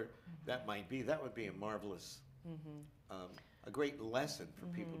whatever that might be. That would be a marvelous, a great lesson for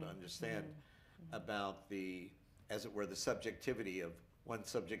people to understand about the, as it were, the subjectivity of one's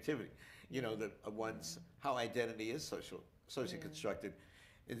subjectivity. You know, one's, how identity is socially constructed.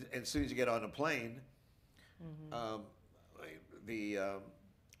 And as soon as you get on a plane, the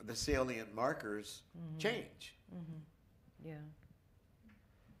salient markers change. Yeah.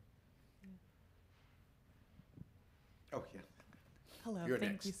 Oh, yeah. Hello, You're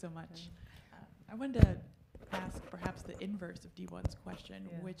thank next. you so much. I wanted to ask perhaps the inverse of D1's question,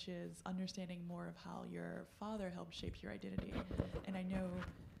 Yeah. which is understanding more of how your father helped shape your identity. And I know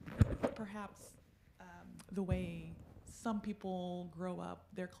perhaps the way some people grow up,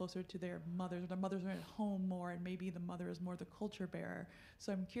 they're closer to their mothers, or their mothers are at home more, and maybe the mother is more the culture bearer.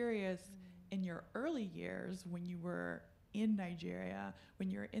 So I'm curious, in your early years, when you were in Nigeria, when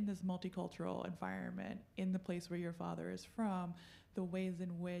you're in this multicultural environment, in the place where your father is from, the ways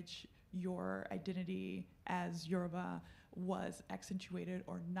in which your identity as Yoruba was accentuated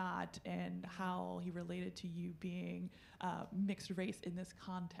or not, and how he related to you being mixed race in this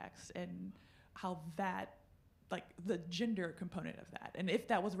context, and how that, like the gender component of that, and if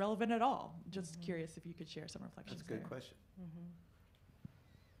that was relevant at all. Just curious if you could share some reflections. That's a good there. question.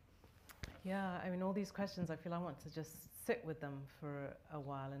 Yeah, I mean, all these questions, I feel I want to just sit with them for a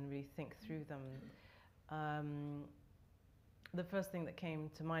while and really think through them. The first thing that came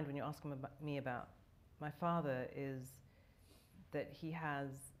to mind when you're asking me about my father is that he has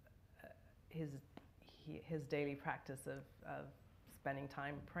his daily practice of spending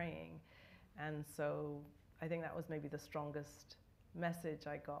time praying. And so I think that was maybe the strongest message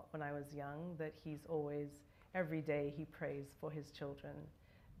I got when I was young, that he's always, every day he prays for his children.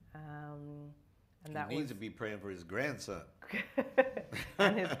 And that He needs was to be praying for his grandson.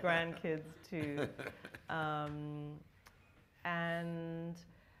 and his grandkids too. And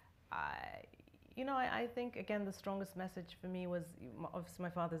I think, again, the strongest message for me was, obviously my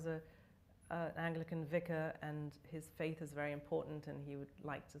father's an Anglican vicar, and his faith is very important, and he would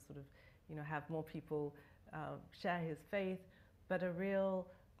like to sort of, have more people share his faith, but a real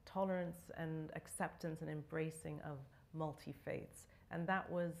tolerance and acceptance and embracing of multi-faiths. And that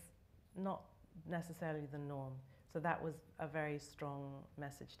was not necessarily the norm. So that was a very strong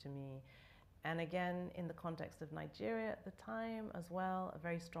message to me. And again, in the context of Nigeria at the time as well, a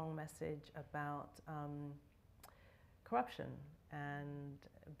very strong message about corruption and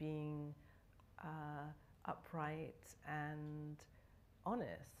being upright and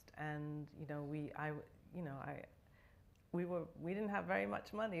honest. And we didn't have very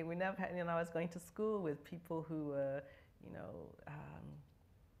much money. We never had. I was going to school with people who were,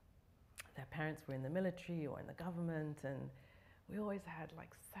 their parents were in the military or in the government, and we always had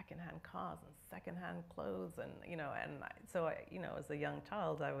like secondhand cars and secondhand clothes, and as a young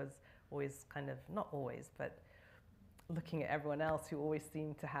child, I was always kind of, not always, but looking at everyone else who always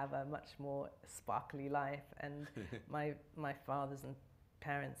seemed to have a much more sparkly life. And my father's and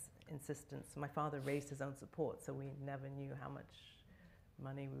parents' insistence. My father raised his own support, so we never knew how much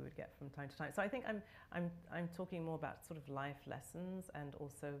money we would get from time to time. So I think I'm talking more about sort of life lessons, and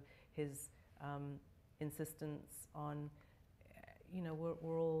also his insistence on, we're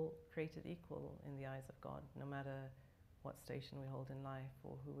all created equal in the eyes of God, no matter what station we hold in life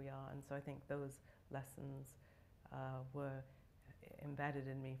or who we are. And so I think those lessons were embedded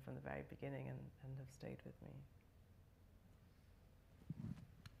in me from the very beginning, and have stayed with me.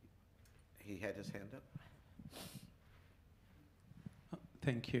 He had his hand up.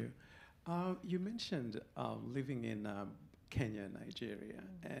 Thank you. You mentioned living in Kenya, Nigeria,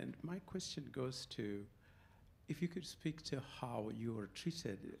 and my question goes to, if you could speak to how you were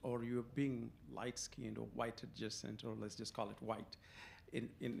treated, or you were being light-skinned or white adjacent, or let's just call it white,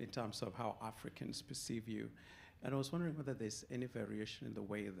 in terms of how Africans perceive you. And I was wondering whether there's any variation in the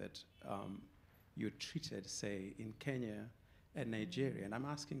way that you're treated, say, in Kenya and Nigeria. And I'm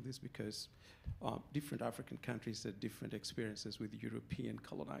asking this because different African countries had different experiences with European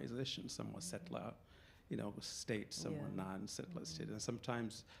colonization. Some were settler, states, some were non-settler states. And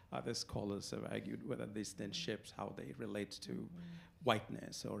sometimes other scholars have argued whether this then shapes how they relate to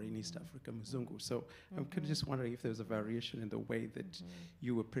whiteness, or in East Africa, Mzungu. So I'm kind of just wondering if there was a variation in the way that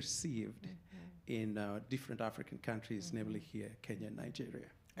you were perceived in different African countries, namely here, Kenya and Nigeria.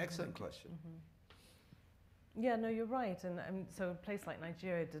 Excellent question. Yeah, no, you're right. And so a place like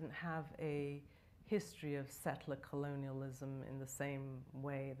Nigeria didn't have a history of settler colonialism in the same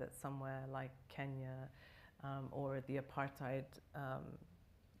way that somewhere like Kenya or the apartheid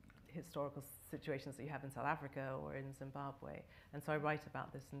historical situations that you have in South Africa or in Zimbabwe. And so I write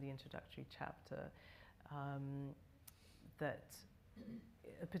about this in the introductory chapter, that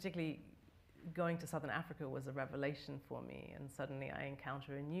particularly going to Southern Africa was a revelation for me, and suddenly I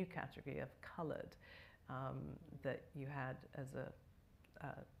encounter a new category of colored that you had as a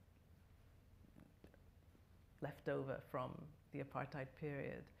leftover from the apartheid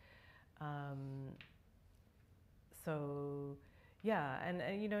period. So, yeah, and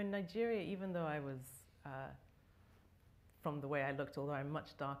in Nigeria, even though I was from the way I looked, although I'm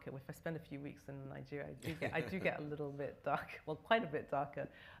much darker. If I spend a few weeks in Nigeria, I do get a little bit darker, well, quite a bit darker.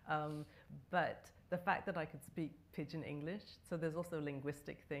 But the fact that I could speak Pidgin English, so there's also a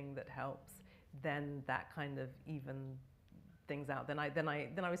linguistic thing that helps, then that kind of even things out. Then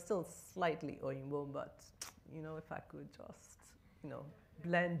I was still slightly Oyinbo, but you know, if I could just, you know,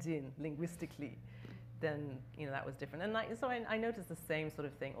 blend in linguistically, then, you know, that was different. And so I noticed the same sort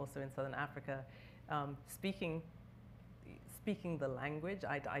of thing also in Southern Africa. Speaking the language,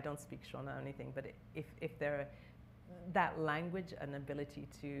 I don't speak Shona or anything, but if there, that language, an ability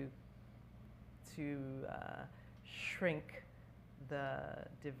to shrink the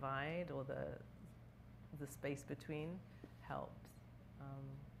divide or the space between helps.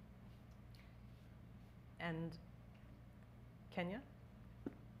 And Kenya?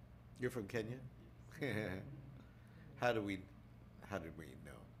 You're from Kenya? How did we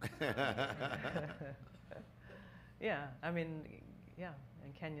know? Yeah, I mean, yeah,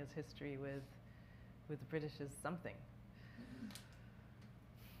 and Kenya's history with the British is something.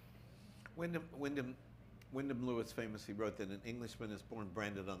 Wyndham Lewis famously wrote that an Englishman is born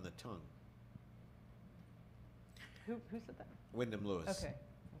branded on the tongue. Who said that? Wyndham Lewis.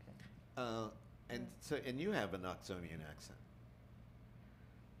 Okay. And you have an Oxonian accent.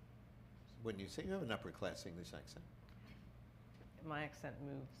 When you say you have an upper class English accent. My accent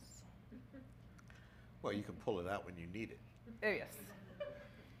moves. Well, you can pull it out when you need it. Oh yes.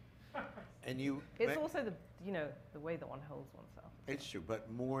 And you. It's also the way that one holds oneself. It's true,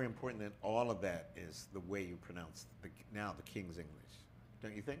 but more important than all of that is the way you pronounce now the King's English.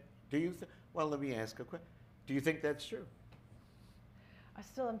 Don't you think? Do you? Well, let me ask a question. Do you think that's true? I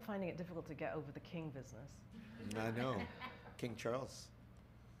still am finding it difficult to get over the king business. I know, King Charles.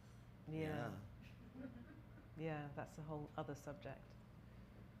 Yeah. Yeah, that's a whole other subject.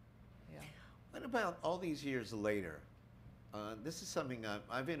 Yeah. What about all these years later? This is something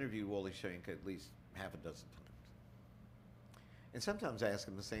I've interviewed Wole Soyinka at least half a dozen times. And sometimes I ask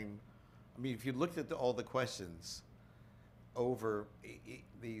him the same. I mean, if you looked at all the questions over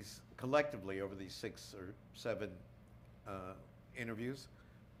collectively over these 6 or 7 interviews,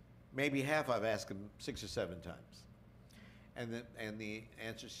 maybe half I've asked him 6 or 7 times. And the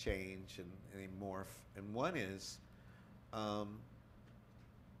answers change and they morph. And one is,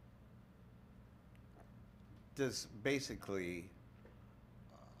 does basically,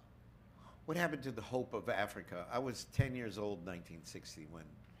 what happened to the hope of Africa? I was 10 years old in 1960 when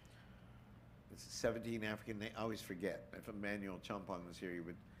 17 African, I always forget. If Emmanuel Champong was here,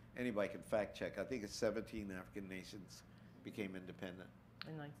 anybody could fact check. I think it's 17 African nations became independent.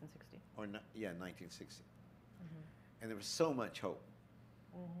 In 1960. Or not, yeah, 1960. And there was so much hope.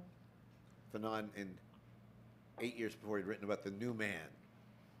 Fanon, in 8 years before, he'd written about the new man.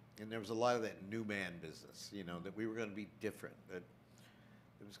 And there was a lot of that new man business, you know, that we were going to be different, that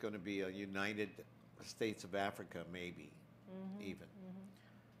it was going to be a United States of Africa, maybe, even.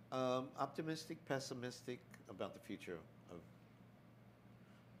 Optimistic, pessimistic about the future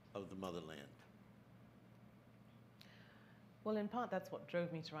of the motherland. Well, in part, that's what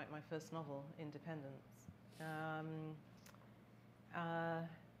drove me to write my first novel, Independence.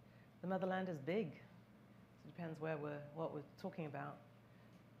 The motherland is big. It depends what we're talking about.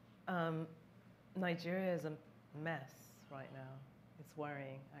 Nigeria is a mess right now. It's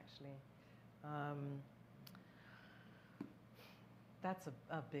worrying, actually. That's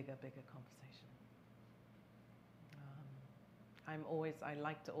a bigger conversation. I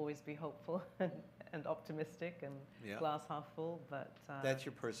like to always be hopeful and optimistic and glass half full, but that's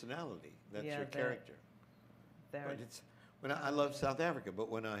your personality. That's yeah, your character. But it's I love South Africa, but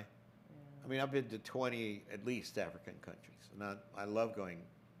when I mean, I've been to 20 at least African countries, and I love going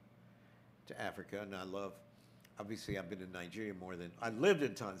to Africa, and obviously I've been in Nigeria more than, I lived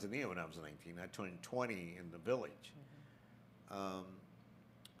in Tanzania when I was 19. I turned 20 in the village.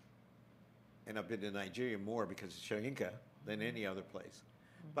 And I've been to Nigeria more because of Soyinka than any other place.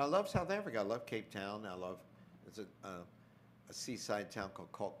 But I love South Africa. I love Cape Town. There's a seaside town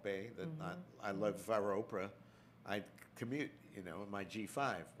called Kalk Bay that I love. If I were Oprah, I'd commute, you know, in my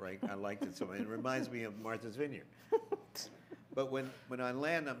G5, right? I liked it so much. It reminds me of Martha's Vineyard. But when I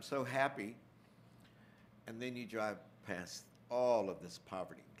land, I'm so happy. And then you drive past all of this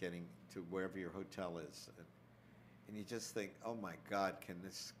poverty, getting to wherever your hotel is. And you just think, oh my God, can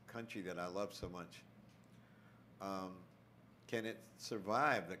this country that I love so much, can it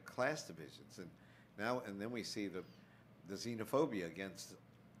survive the class divisions? And then we see the xenophobia against, it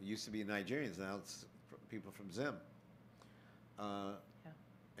used to be Nigerians, now it's people from Zim.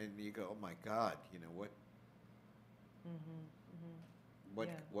 And you go, oh my God, you know,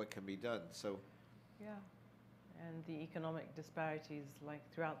 what can be done? So, and the economic disparities like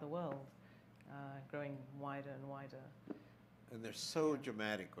throughout the world growing wider and wider. And they're so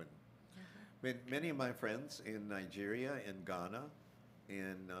dramatic when, I mean, many of my friends in Nigeria, in Ghana,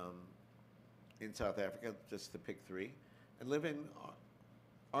 in South Africa, just to pick three, and live in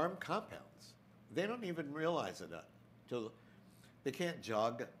armed compounds. They don't even realize it till they can't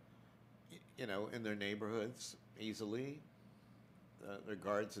jog, you know, in their neighborhoods easily. There are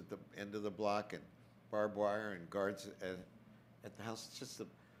guards at the end of the block and barbed wire and guards at the house. It's just a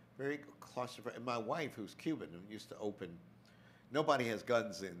very claustrophobic. And my wife, who's Cuban, and used to open. Nobody has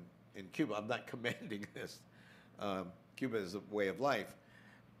guns in Cuba. I'm not commending this. Cuba is a way of life,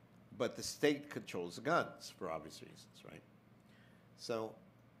 but the state controls the guns for obvious reasons, right? So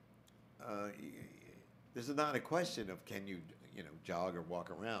there's not a question of can you jog or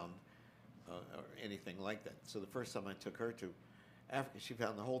walk around or anything like that. So the first time I took her to Africa, she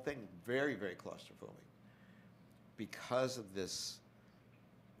found the whole thing very, very claustrophobic because of this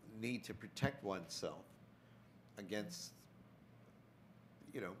need to protect oneself against,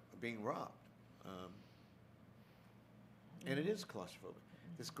 being robbed. And it is claustrophobic.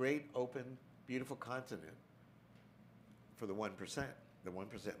 This great, open, beautiful continent for the 1%. The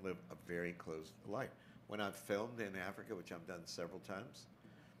 1% live a very closed life. When I've filmed in Africa, which I've done several times,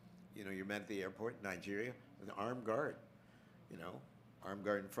 you're met at the airport in Nigeria with an armed guard. Armed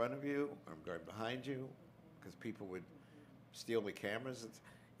guard in front of you, armed guard behind you, because people would steal the cameras.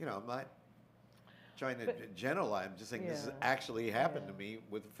 I'm not trying to generalize. I'm just saying this has actually happened to me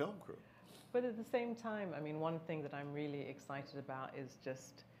with a film crew. But at the same time, I mean, one thing that I'm really excited about is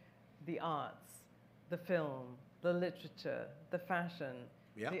just the arts, the film, the literature, the fashion,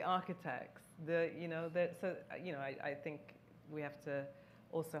 the architects, I think we have to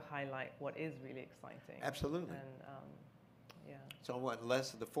also highlight what is really exciting. Absolutely. And, So I want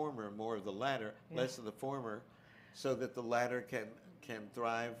less of the former, more of the latter, less of the former, so that the latter can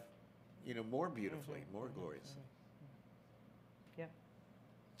thrive, more beautifully, more gloriously. Yeah.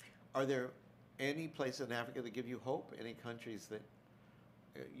 Are there any places in Africa that give you hope? Any countries that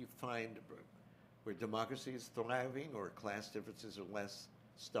you find where democracy is thriving or class differences are less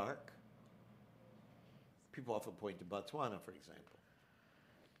stark? People often point to Botswana, for example.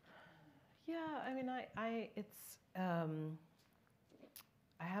 Yeah, I mean, I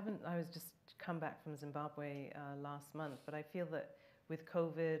was just come back from Zimbabwe last month, but I feel that with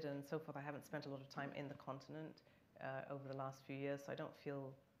COVID and so forth, I haven't spent a lot of time in the continent over the last few years, so I don't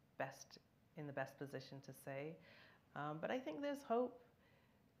feel in the best position to say. But I think there's hope.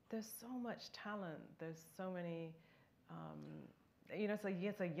 There's so much talent. There's so many,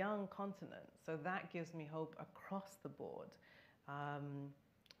 it's a young continent, so that gives me hope across the board.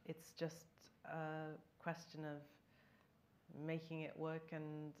 It's just a question of making it work,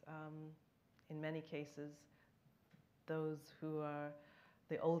 and in many cases, those who are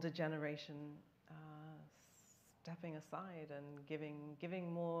the older generation stepping aside and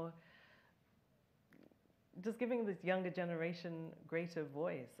giving more, just giving this younger generation greater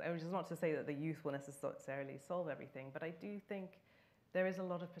voice. I was just not to say that the youth will necessarily solve everything, but I do think there is a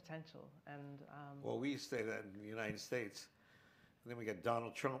lot of potential. And well, we used to say that in the United States, and then we got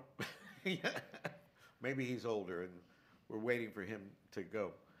Donald Trump. Maybe he's older, and we're waiting for him to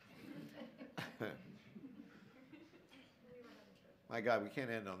go. My God, we can't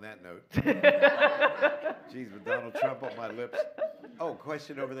end on that note. Jeez, with Donald Trump on my lips. Oh,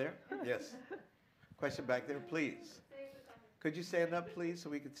 question over there? Yes. Question back there, please. Could you stand up, please, so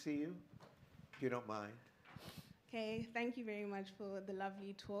we could see you, if you don't mind? Okay, thank you very much for the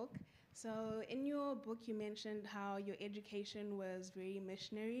lovely talk. So in your book, you mentioned how your education was very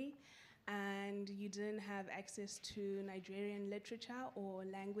missionary, and you didn't have access to Nigerian literature or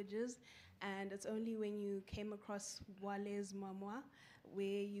languages, and it's only when you came across Wale's memoir where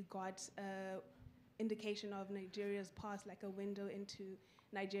you got an indication of Nigeria's past, like a window into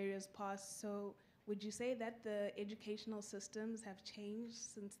Nigeria's past. So would you say that the educational systems have changed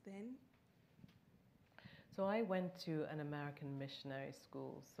since then? So I went to an American missionary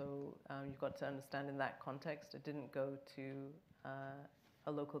school, so you've got to understand in that context, I didn't go to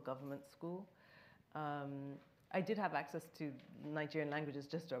a local government school. I did have access to Nigerian languages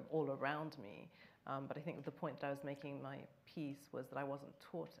just all around me, but I think the point that I was making in my piece was that I wasn't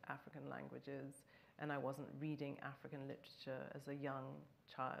taught African languages and I wasn't reading African literature as a young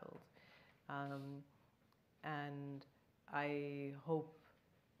child. And I hope,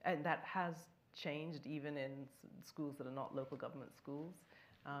 and that has changed even in schools that are not local government schools.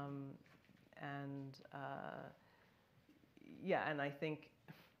 And I think,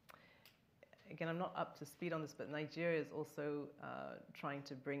 again, I'm not up to speed on this, but Nigeria is also trying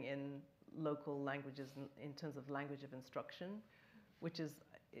to bring in local languages in terms of language of instruction, which is,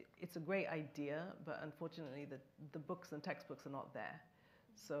 it's a great idea, but unfortunately the books and textbooks are not there.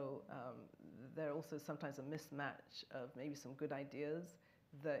 So there are also sometimes a mismatch of maybe some good ideas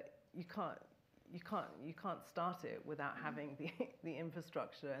that you can't start it without having the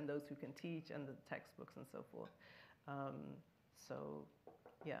infrastructure and those who can teach and the textbooks and so forth. So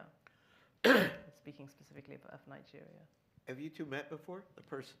yeah, speaking specifically of Nigeria. Have you two met before, the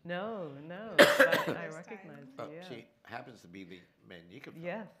person? No, but I recognize her, yeah. She happens to be the Manyika.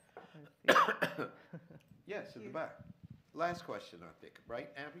 Yes. Yes, in the back. Last question, I think. Right,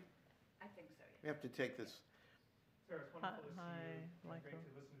 Abby? I think so, yeah. We have to take this. Sarah, it's wonderful to see Hi, you. Michael. Great to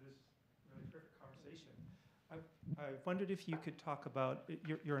listen to this really terrific conversation. I wondered if you could talk about,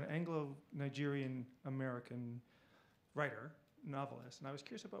 you're an Anglo-Nigerian American writer, novelist, and I was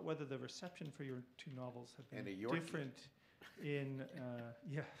curious about whether the reception for your two novels have been different in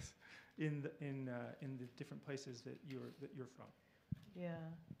in the different places that you're from. Yeah.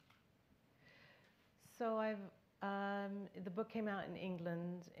 So the book came out in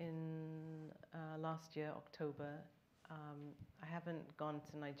England in last year, October. I haven't gone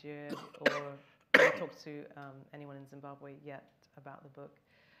to Nigeria or talked to anyone in Zimbabwe yet about the book.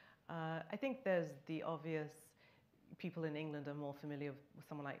 I think there's the obvious, people in England are more familiar with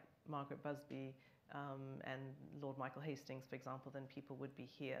someone like Margaret Busby and Lord Michael Hastings, for example, than people would be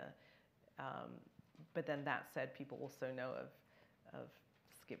here. But then that said, people also know of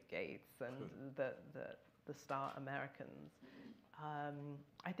Skip Gates and the star Americans.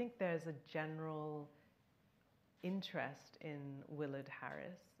 I think there's a general interest in Willard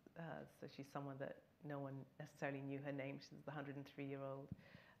Harris. So she's someone that no one necessarily knew her name. She's the 103-year-old.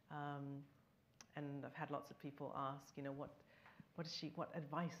 And I've had lots of people ask, you know, what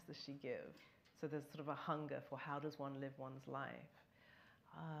advice does she give? So there's sort of a hunger for how does one live one's life.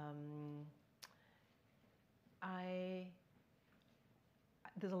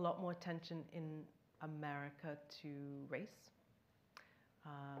 There's a lot more attention in America to race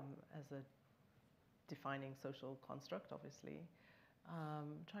as a defining social construct, obviously.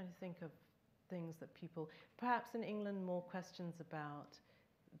 Trying to think of things that people, perhaps in England, more questions about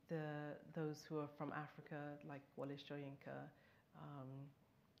those who are from Africa, like Wole Soyinka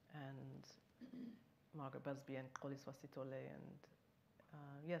and Margaret Busby and Koli Swasitole, and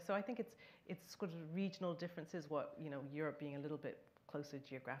yeah. So I think it's sort of regional differences. What, you know, Europe being a little bit closer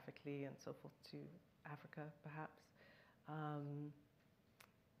geographically and so forth to Africa, perhaps.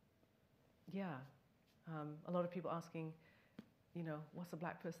 Yeah, a lot of people asking, you know, what's a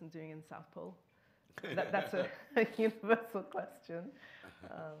black person doing in the South Pole? That's a universal question.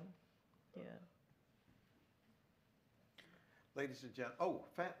 Yeah. Ladies and gentlemen,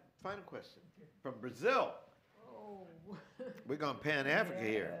 final question from Brazil. Oh. We're going Pan-Africa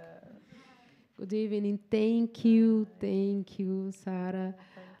here. Good evening. Thank you, Sarah,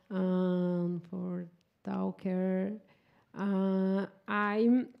 for talking.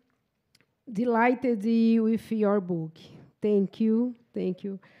 I'm delighted with your book. Thank you.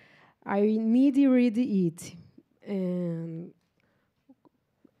 I need to read it. And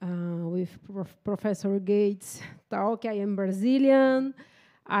with Professor Gates' talk, I am Brazilian.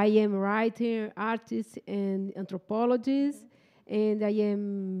 I am writer, artist, and anthropologist, and I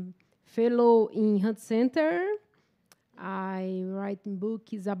am fellow in Hutchins Center. I write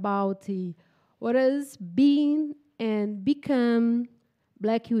books about what is being and become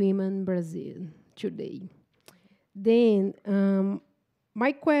Black women in Brazil today. Then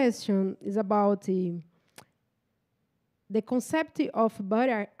my question is about the concept of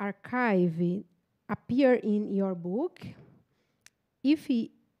body archive appear in your book. If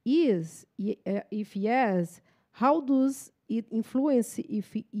yes, how does it influence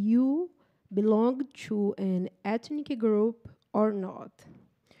if you belong to an ethnic group or not?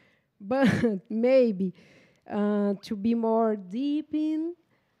 But maybe to be more deep in,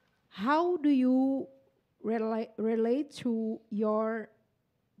 how do you relate to your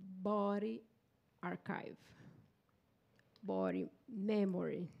body archive, body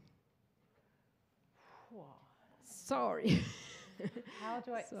memory? Wow. Sorry. How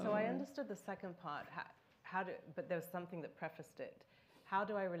do I? So I understood the second part. But there's something that prefaced it. How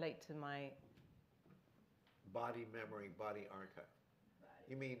do I relate to my body memory, body archive?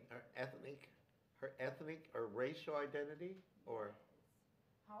 You mean her ethnic or racial identity, or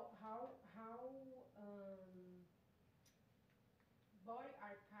how body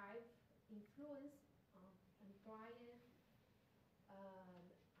archive influence employment?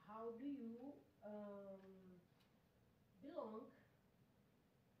 How do you belong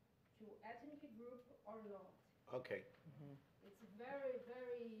to ethnic group or not? Okay. It's very,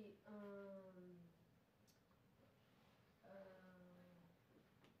 very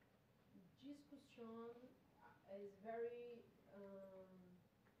tradition is very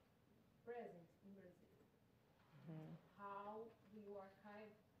present in Brazil. How you archive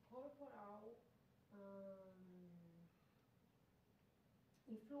corporal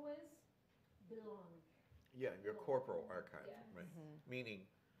influence belong. Yeah, your corporal archive, Yes. right? Meaning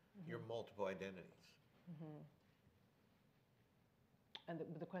your multiple identities. And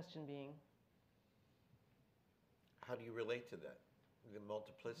the question being? How do you relate to that? The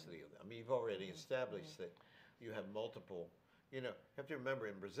multiplicity of them. I mean, you've already established that you have multiple, you know, you have to remember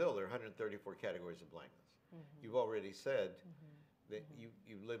in Brazil there are 134 categories of blindness. You've already said that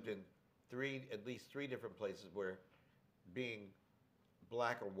you lived in at least three different places where being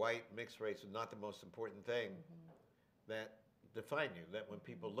black or white, mixed race was not the most important thing that defined you. That when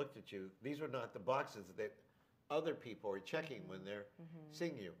people looked at you, these were not the boxes that other people are checking when they're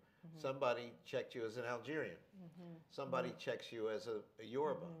seeing you. Somebody checked you as an Algerian. Somebody checks you as a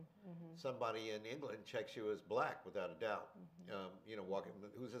Yoruba. Somebody in England checks you as black, without a doubt. You know,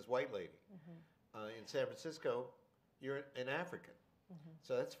 who's this white lady? In San Francisco, you're an African.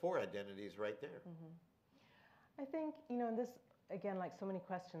 So that's 4 identities right there. I think, you know, this, again, like so many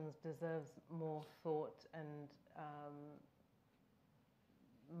questions, deserves more thought and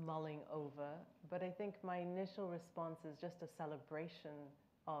mulling over. But I think my initial response is just a celebration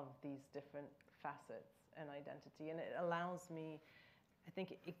of these different facets and identity. And it allows me, I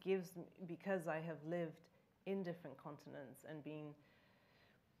think it gives me, because I have lived in different continents and been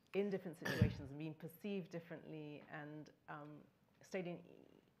in different situations and been perceived differently and stayed in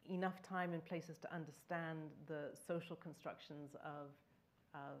enough time and places to understand the social constructions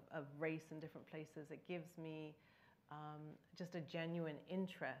of race in different places, it gives me just a genuine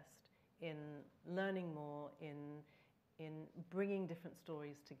interest in learning more, in bringing different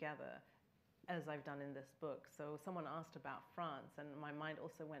stories together, as I've done in this book. So someone asked about France, and my mind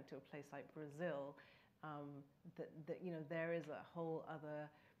also went to a place like Brazil, that you know, there is a whole other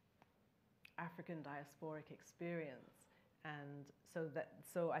African diasporic experience. And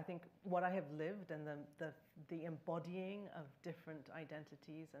so I think what I have lived and the embodying of different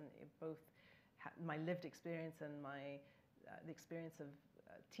identities, and both my lived experience and the experience of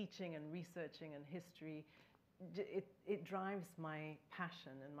teaching and researching and history, it drives my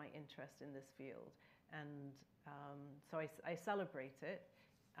passion and my interest in this field. And so I celebrate it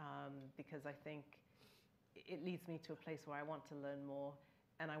because I think it leads me to a place where I want to learn more,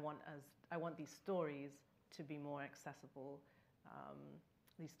 and I want these stories to be more accessible,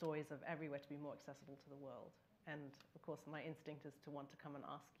 these stories of everywhere to be more accessible to the world. And of course, my instinct is to want to come and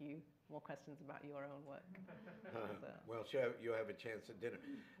ask you more questions about your own work. Well, you'll have a chance at dinner.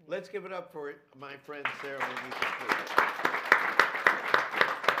 Let's give it up for my friend Sarah Manyika, please.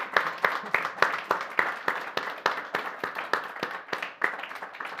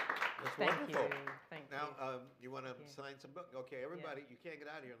 That's wonderful. Thank you. Now, you want to sign some book? Okay, everybody, you can't get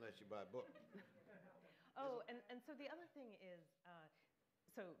out of here unless you buy a book. Oh, and so the other thing is,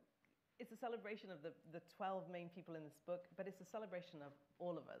 so it's a celebration of the 12 main people in this book, but it's a celebration of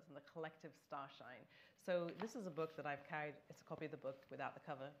all of us and the collective Starshine. So this is a book that I've carried, it's a copy of the book without the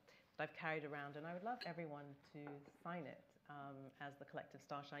cover, that I've carried around, and I would love everyone to sign it as the collective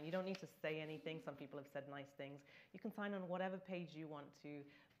Starshine. You don't need to say anything. Some people have said nice things. You can sign on whatever page you want to,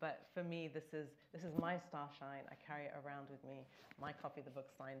 but for me, this is my Starshine. I carry it around with me, my copy of the book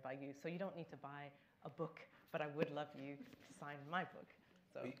signed by you. So you don't need to buy a book, but I would love you to sign my book.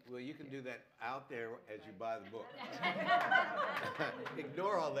 So. Well, you can do that out there as you buy the book.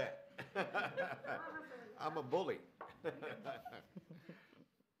 Ignore all that. I'm a bully.